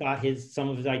Stevenson got some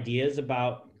of his ideas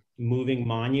about moving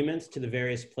monuments to the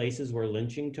various places where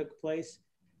lynching took place.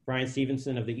 Brian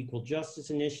Stevenson of the Equal Justice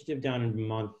Initiative down in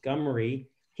Montgomery,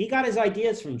 he got his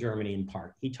ideas from Germany in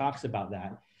part. He talks about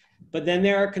that. But then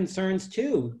there are concerns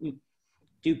too.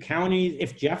 Do counties,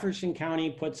 if Jefferson County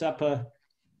puts up a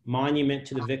monument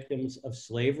to the victims of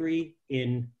slavery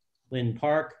in Lynn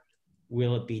Park,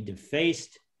 will it be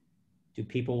defaced? Do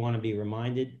people want to be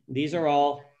reminded? These are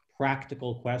all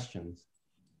practical questions.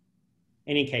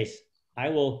 In any case, I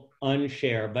will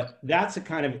unshare, but that's a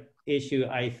kind of issue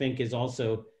I think is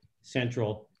also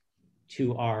central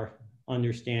to our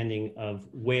understanding of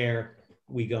where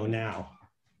we go now.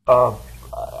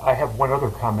 I have one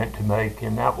other comment to make,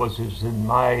 and that is in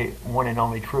my one and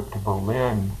only trip to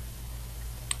Berlin,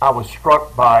 I was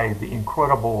struck by the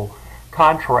incredible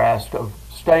contrast of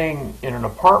staying in an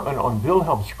apartment on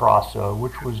Wilhelmstrasse,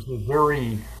 which was the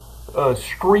very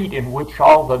street in which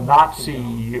all the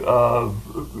Nazi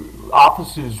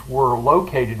offices were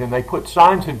located, and they put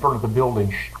signs in front of the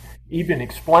building even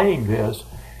explaining this,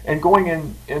 and going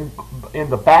in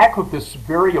the back of this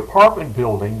very apartment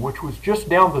building, which was just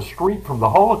down the street from the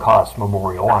Holocaust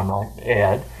Memorial, I might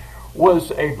add,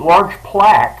 was a large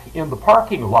plaque in the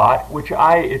parking lot, which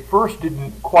I at first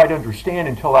didn't quite understand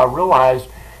until I realized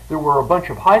there were a bunch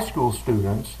of high school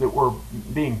students that were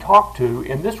being talked to,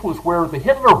 and this was where the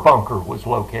Hitler bunker was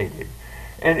located.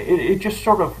 And it just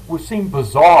sort of seemed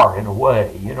bizarre in a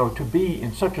way, to be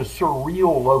in such a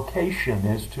surreal location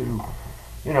as to,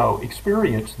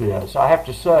 experience this. I have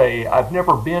to say, I've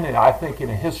never been in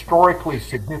a historically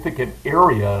significant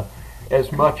area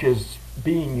as much as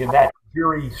being in that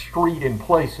very street and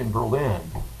place in Berlin.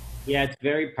 Yeah, it's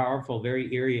very powerful,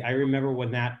 very eerie. I remember when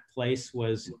that place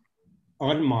was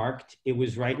unmarked. It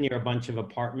was right near a bunch of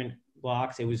apartment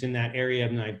blocks. It was in that area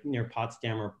near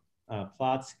Potsdamer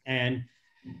Platz.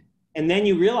 And then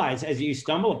you realize, as you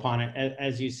stumble upon it,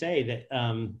 as you say,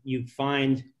 that you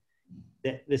find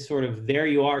that this sort of, there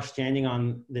you are standing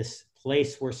on this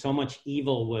place where so much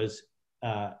evil was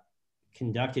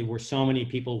conducted, where so many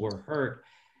people were hurt,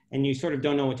 and you sort of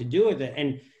don't know what to do with it.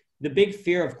 And the big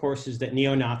fear, of course, is that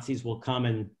neo-Nazis will come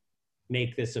and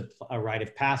make this a rite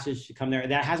of passage to come there.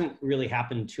 That hasn't really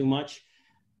happened too much,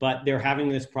 but they're having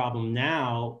this problem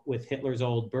now with Hitler's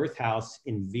old birth house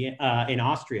in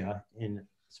Austria, in a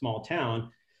small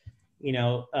town.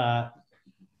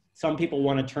 Some people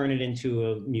want to turn it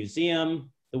into a museum.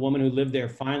 The woman who lived there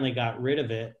finally got rid of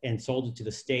it and sold it to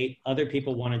the state. Other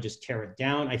people want to just tear it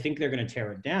down. I think they're going to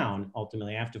tear it down,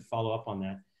 ultimately. I have to follow up on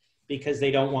that, because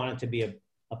they don't want it to be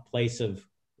a place of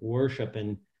worship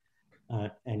and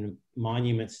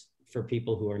monuments for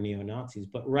people who are neo-Nazis.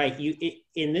 But right,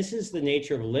 and this is the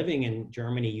nature of living in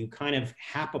Germany. You kind of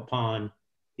hap upon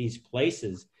these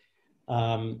places.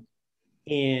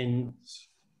 In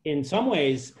some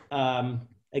ways,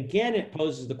 again, it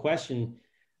poses the question,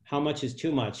 how much is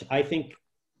too much? I think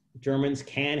Germans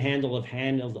have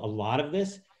handled a lot of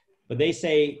this, but they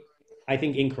say, I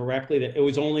think incorrectly, that it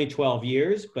was only 12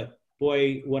 years, but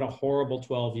boy, what a horrible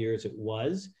 12 years it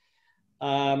was.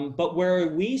 But where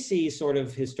we see sort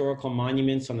of historical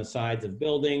monuments on the sides of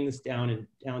buildings down in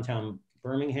downtown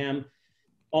Birmingham,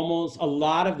 almost a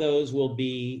lot of those will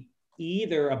be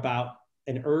either about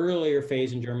an earlier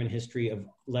phase in German history of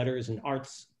letters and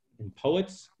arts and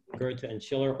poets, Goethe and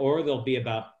Schiller, or they'll be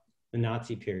about the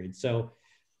Nazi period. So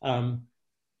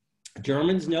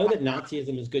Germans know that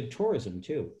Nazism is good tourism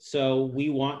too. So we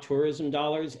want tourism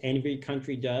dollars, every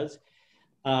country does.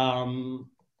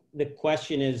 The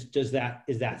question is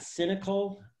that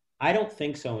cynical? I don't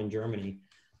think so in Germany.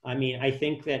 I mean, I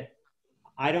think that,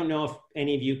 I don't know if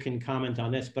any of you can comment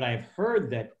on this, but I've heard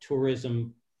that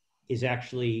tourism is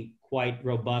actually quite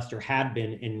robust, or had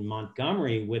been, in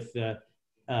Montgomery with the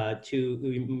two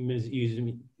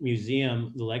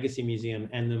museum, the Legacy Museum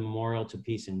and the Memorial to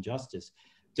Peace and Justice.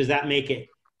 Does that make it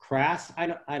crass?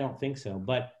 I don't think so.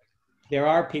 But there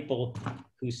are people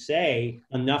who say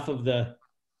enough of the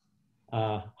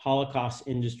Holocaust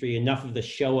industry, enough of the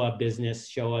Shoah business,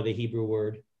 Shoah, the Hebrew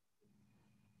word.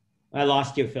 I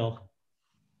lost you, Phil.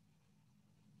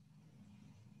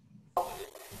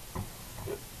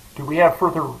 Do we have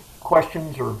further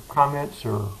questions or comments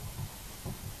or?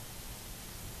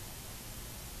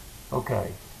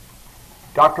 Okay.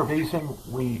 Dr. Wiesen,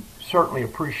 we certainly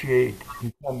appreciate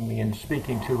you coming and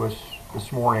speaking to us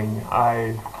this morning.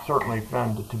 I certainly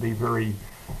found it to be very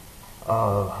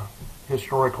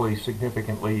historically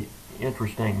significantly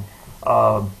interesting.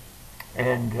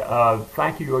 And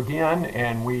thank you again,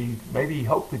 and we maybe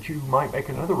hope that you might make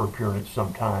another appearance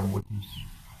sometime with us.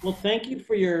 Well, thank you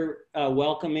for your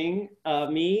welcoming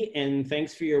me, and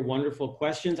thanks for your wonderful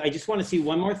questions. I just want to see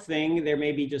one more thing. There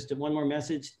may be just one more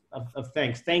message of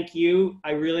thanks. Thank you.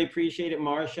 I really appreciate it,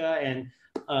 Marcia, and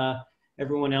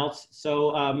everyone else.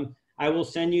 So I will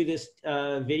send you this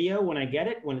video when I get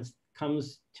it, when it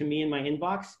comes to me in my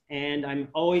inbox, and I'm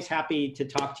always happy to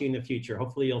talk to you in the future.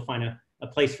 Hopefully you'll find a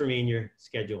place for me in your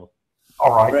schedule.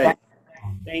 All right. Great.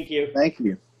 Thank you. Thank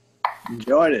you.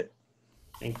 Enjoyed it.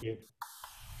 Thank you.